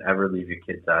shouldn't ever leave your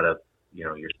kids out of,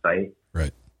 your sight.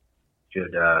 Right.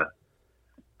 Should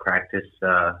practice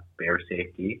bear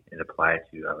safety and apply it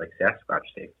to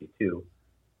Sasquatch safety too.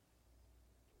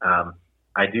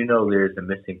 I do know there's a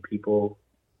missing people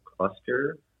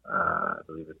cluster. I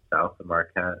believe it's south of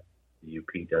Marquette. The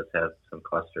UP does have some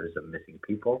clusters of missing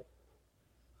people.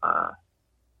 I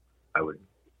would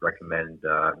recommend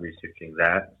researching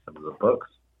that, some of the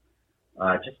books.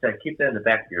 Just to keep that in the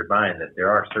back of your mind, that there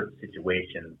are certain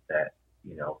situations that,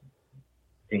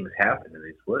 things happen in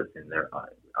these woods and they're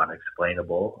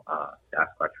unexplainable,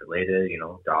 Sasquatch related,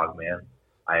 Dogman.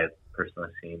 I have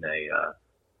personally seen a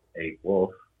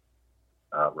wolf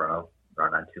run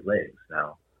on two legs.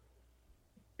 Now,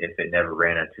 if it never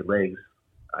ran on two legs,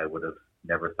 I would have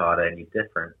never thought any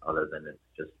different, other than it's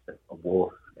just a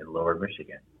wolf in lower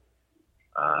Michigan.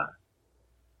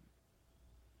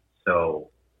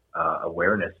 So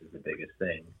awareness is the biggest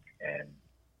thing, and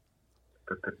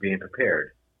being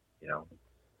prepared,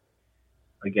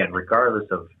 Again, regardless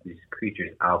of these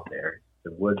creatures out there,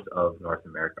 the woods of North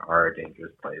America are a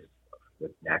dangerous place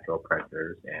with natural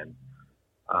predators and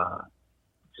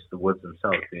just the woods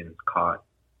themselves being caught,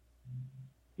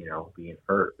 being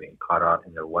hurt, being caught out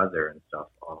in the weather and stuff.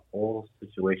 A whole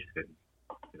situation could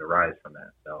arise from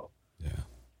that. So, yeah.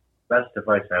 Best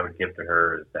advice I would give to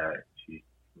her is that she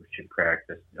should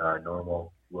practice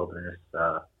normal wilderness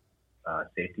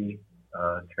safety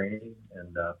training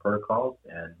and protocols.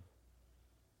 And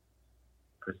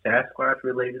for Sasquatch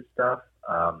related stuff,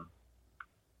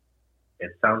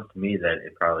 it sounds to me that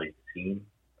it probably seen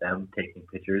them taking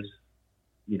pictures.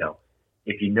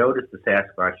 If you notice the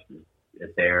Sasquatch is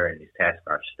there and these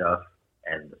Sasquatch stuff,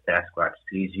 and the Sasquatch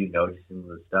sees you noticing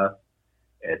the stuff,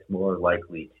 it's more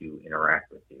likely to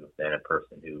interact with you than a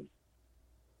person who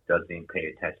doesn't even pay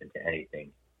attention to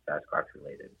anything Sasquatch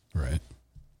related. Right.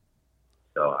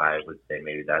 So I would say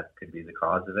maybe that could be the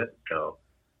cause of it. So,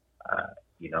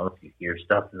 if you hear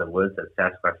stuff in the woods that's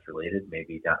Sasquatch related,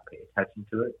 maybe not pay attention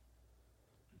to it.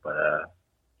 But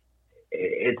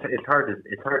it's hard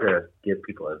to give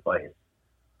people advice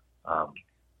of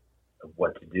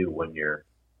what to do when you're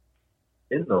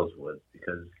in those woods,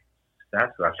 because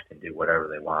Sasquatch can do whatever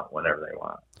they want, whenever they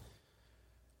want.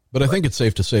 But I think it's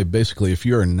safe to say, basically, if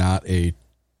you're not an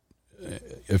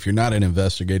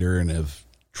investigator and have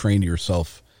trained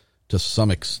yourself to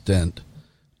some extent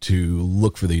to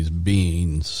look for these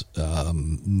beings,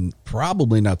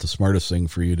 probably not the smartest thing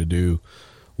for you to do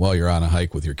while you're on a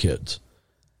hike with your kids.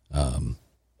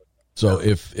 So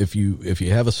if you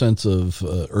have a sense of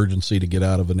urgency to get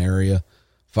out of an area,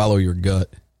 follow your gut,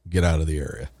 get out of the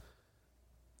area.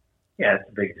 Yeah, it's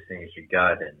the biggest thing is your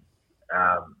gut, and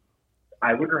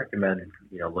I would recommend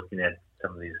looking at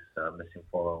some of these missing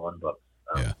 411 books.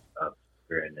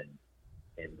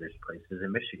 And there's places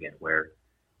in Michigan where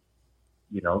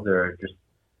they're just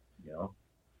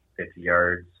 50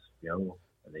 yards, and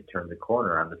they turn the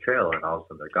corner on the trail, and all of a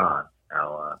sudden they're gone.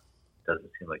 Now, it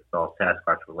doesn't seem like it's all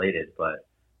Sasquatch related, but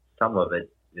some of it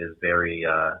is very.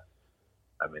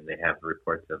 They have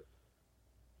reports of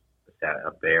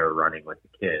a bear running with a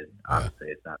kid. Obviously,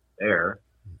 it's not a bear.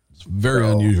 It's very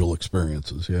unusual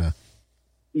experiences, yeah.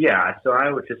 Yeah, so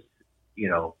I would just,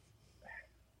 it's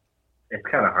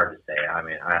kind of hard to say.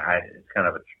 It's kind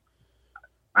of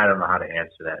I don't know how to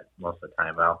answer that most of the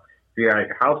time. Well, if you're at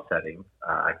your house setting,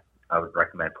 I would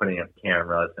recommend putting up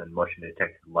cameras and motion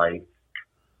detected lights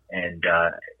and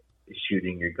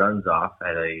shooting your guns off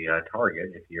at a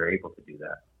target if you're able to do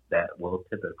that. That will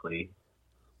typically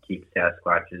keep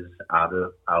Sasquatches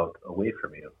out away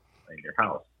from you in your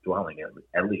house, dwelling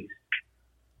at least.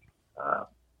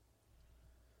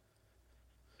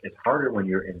 It's harder when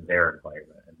you're in their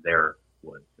environment, in their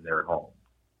woods, in their home.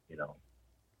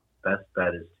 Best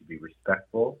bet is to be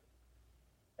respectful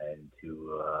and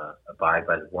to abide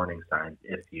by the warning signs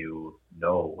if you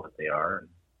know what they are and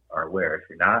are aware. If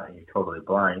you're not and you're totally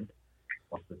blind,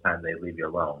 most of the time they leave you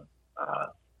alone.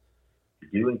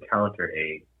 If you do encounter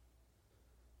a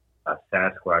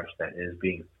Sasquatch that is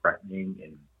being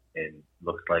threatening and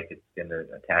looks like it's going to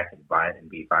attack and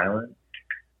be violent,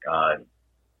 I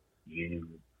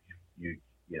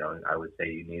would say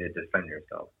you need to defend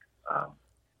yourself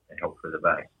and hope for the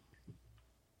best.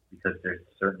 Because there's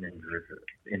certain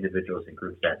individuals and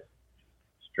groups that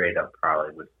straight up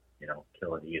probably would,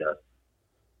 kill and eat us,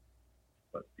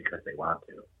 but because they want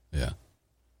to. Yeah.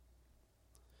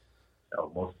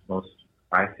 So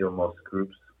I feel most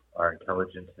groups are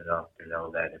intelligent enough to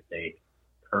know that if they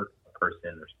hurt a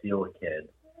person or steal a kid,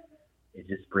 it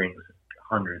just brings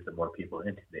hundreds of more people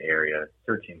into the area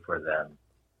searching for them,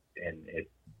 and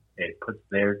it puts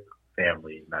their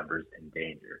family members in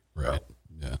danger. Right.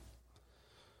 Yeah.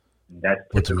 And that's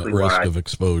puts them at risk of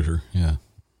exposure. Yeah.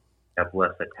 Have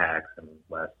less attacks and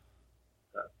less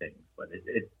things, but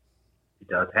it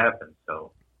does happen.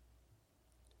 So.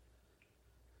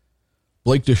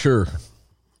 Blake Duescher,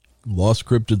 Lost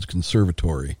Cryptids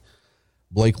Conservatory.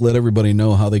 Blake, let everybody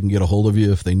know how they can get a hold of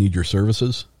you if they need your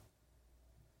services.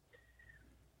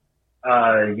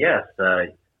 Yes.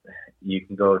 You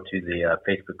can go to the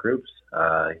Facebook groups.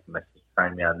 You can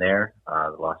find me on there.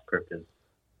 The Lost Cryptids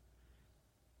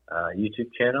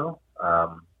YouTube channel.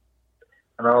 On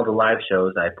all the live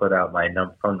shows, I put out my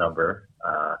phone number.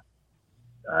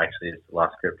 Actually, it's the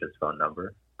Lost Cryptids phone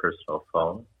number, personal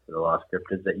phone for the Lost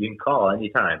Cryptids that you can call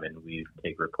anytime, and we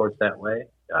take reports that way.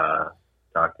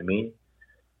 Talk to me.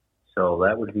 So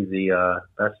that would be the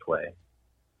best way.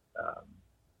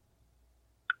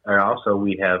 And also,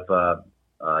 we have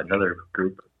another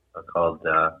group called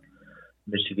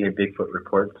Michigan Bigfoot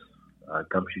Reports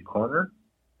Gumshoe Corner.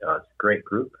 It's a great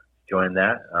group. Join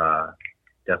that.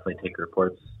 Definitely take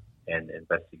reports and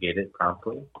investigate it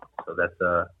promptly. So that's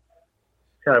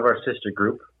kind of our sister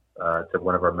group to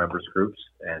one of our members' groups,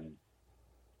 and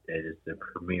it is the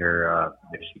premier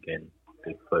Michigan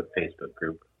Bigfoot Facebook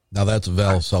group. Now that's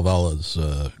Val Salvalla's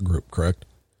group, correct?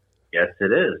 Yes,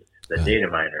 it is. The data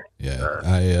miner. Yeah,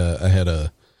 I had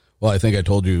I think I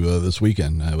told you this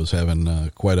weekend I was having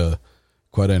quite an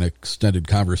extended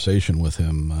conversation with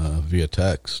him via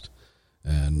text,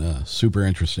 and super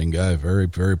interesting guy, very,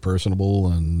 very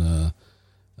personable, and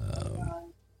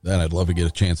then I'd love to get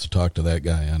a chance to talk to that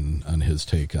guy on his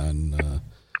take on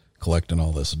collecting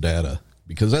all this data,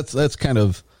 because that's kind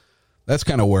of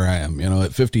where I am.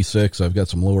 At 56, I've got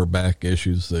some lower back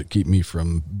issues that keep me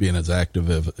from being as active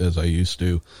as I used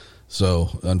to.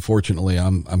 So unfortunately,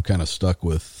 I'm kind of stuck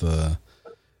with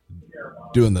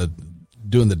doing the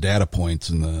data points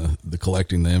and the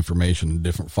collecting the information in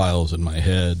different files in my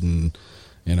head, and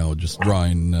just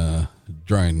drawing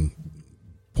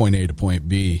point A to point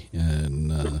B,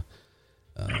 and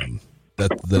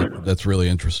that's really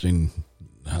interesting.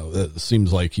 How it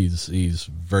seems like he's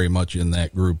very much in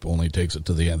that group, only takes it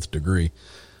to the nth degree.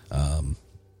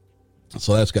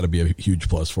 So that's got to be a huge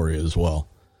plus for you as well,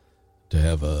 to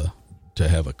have a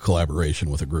collaboration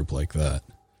with a group like that.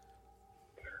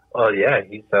 Well, yeah,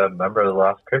 he's a member of the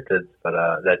Lost Cryptids, but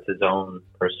that's his own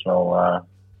personal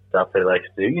stuff that he likes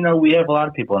to do. You know, we have a lot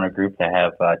of people in our group that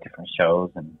have different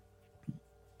shows, and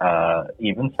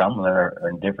even some that are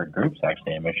in different groups,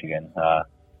 actually, in Michigan.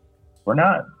 We're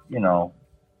not,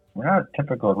 we're not a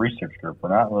typical research group. We're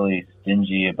not really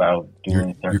stingy about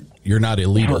doing certain. You're not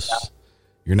elitist.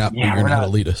 You're not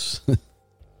elitist.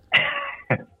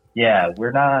 Yeah,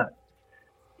 we're not.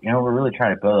 We're really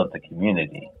trying to build up the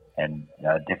community and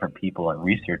different people and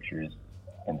researchers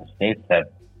in the states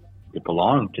that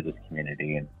belong to this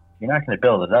community. And you're not going to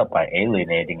build it up by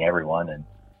alienating everyone and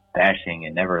bashing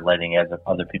and never letting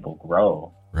other people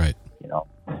grow. Right.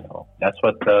 So that's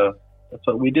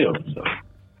what we do. So.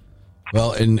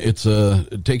 Well, and it's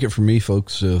take it from me,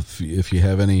 folks. If you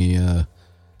have any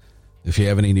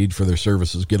need for their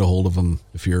services, get a hold of them.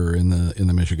 If you're in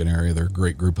the Michigan area, they're a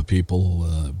great group of people.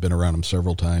 Been around them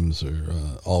several times. They're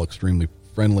all extremely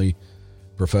friendly,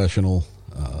 professional.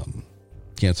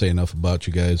 Can't say enough about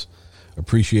you guys.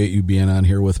 Appreciate you being on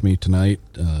here with me tonight.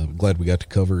 Glad we got to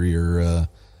cover your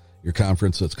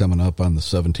conference that's coming up on the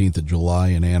 17th of July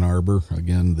in Ann Arbor.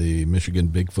 Again, the Michigan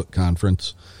Bigfoot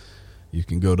Conference. You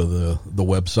can go to the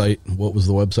website. What was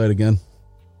the website again?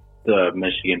 The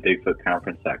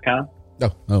MichiganBigfootConference.com.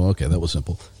 Oh, okay. That was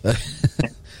simple.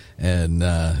 And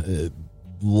a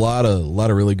lot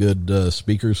of really good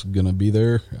speakers going to be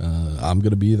there. I'm going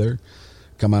to be there.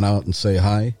 Come on out and say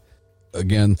hi.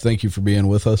 Again, thank you for being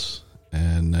with us,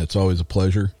 and it's always a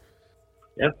pleasure.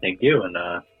 Yep, thank you, and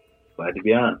glad to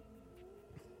be on.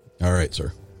 All right,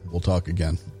 sir. We'll talk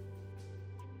again.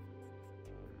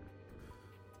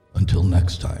 Until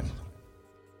next time,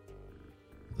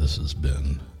 this has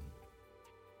been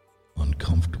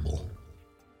Uncomfortable.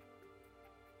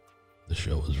 The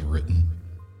show is written,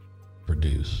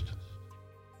 produced,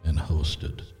 and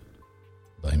hosted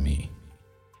by me,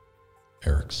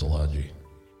 Eric Szilagyi.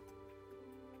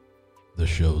 The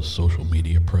show's social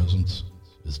media presence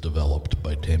is developed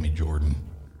by Tammy Jordan.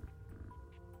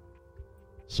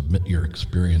 Submit your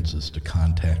experiences to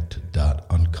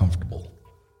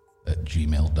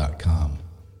contact.uncomfortable@gmail.com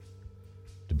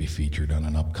to be featured on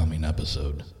an upcoming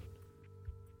episode.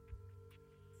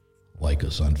 Like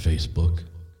us on Facebook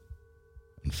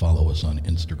and follow us on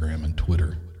Instagram and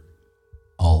Twitter,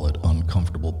 all at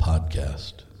Uncomfortable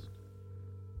Podcast.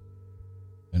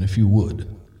 And if you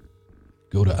would,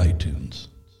 go to iTunes,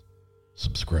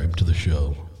 subscribe to the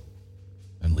show,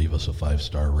 and leave us a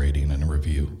 5-star rating and a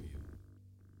review.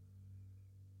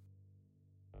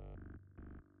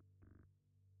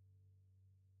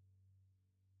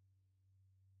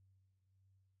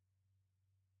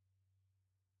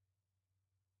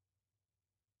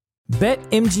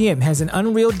 BetMGM has an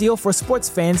unreal deal for sports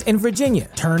fans in Virginia.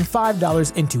 Turn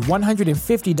 $5 into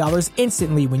 $150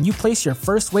 instantly when you place your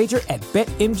first wager at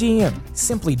BetMGM.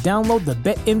 Simply download the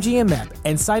BetMGM app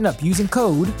and sign up using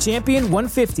code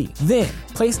Champion150. Then,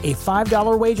 place a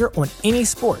 $5 wager on any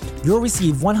sport. You'll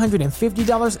receive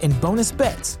 $150 in bonus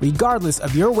bets, regardless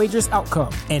of your wager's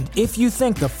outcome. And if you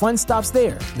think the fun stops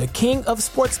there, the king of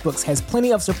sportsbooks has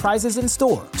plenty of surprises in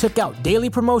store. Check out daily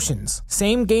promotions,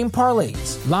 same-game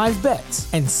parlays, live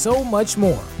bets, and so much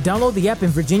more. Download the app in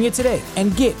Virginia today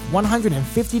and get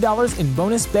 $150 in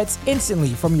bonus bets instantly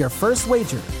from your first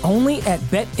wager. Only at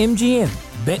BetMGM.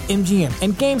 BetMGM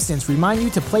and GameSense remind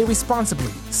you to play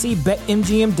responsibly. See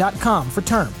BetMGM.com for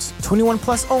terms. 21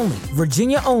 plus only.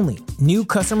 Virginia only. New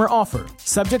customer offer.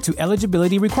 Subject to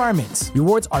eligibility requirements.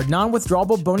 Rewards are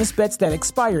non-withdrawable bonus bets that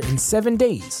expire in 7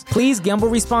 days. Please gamble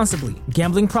responsibly.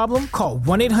 Gambling problem? Call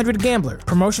 1-800-GAMBLER.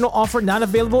 Promotional offer not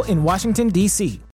available in Washington, D.C.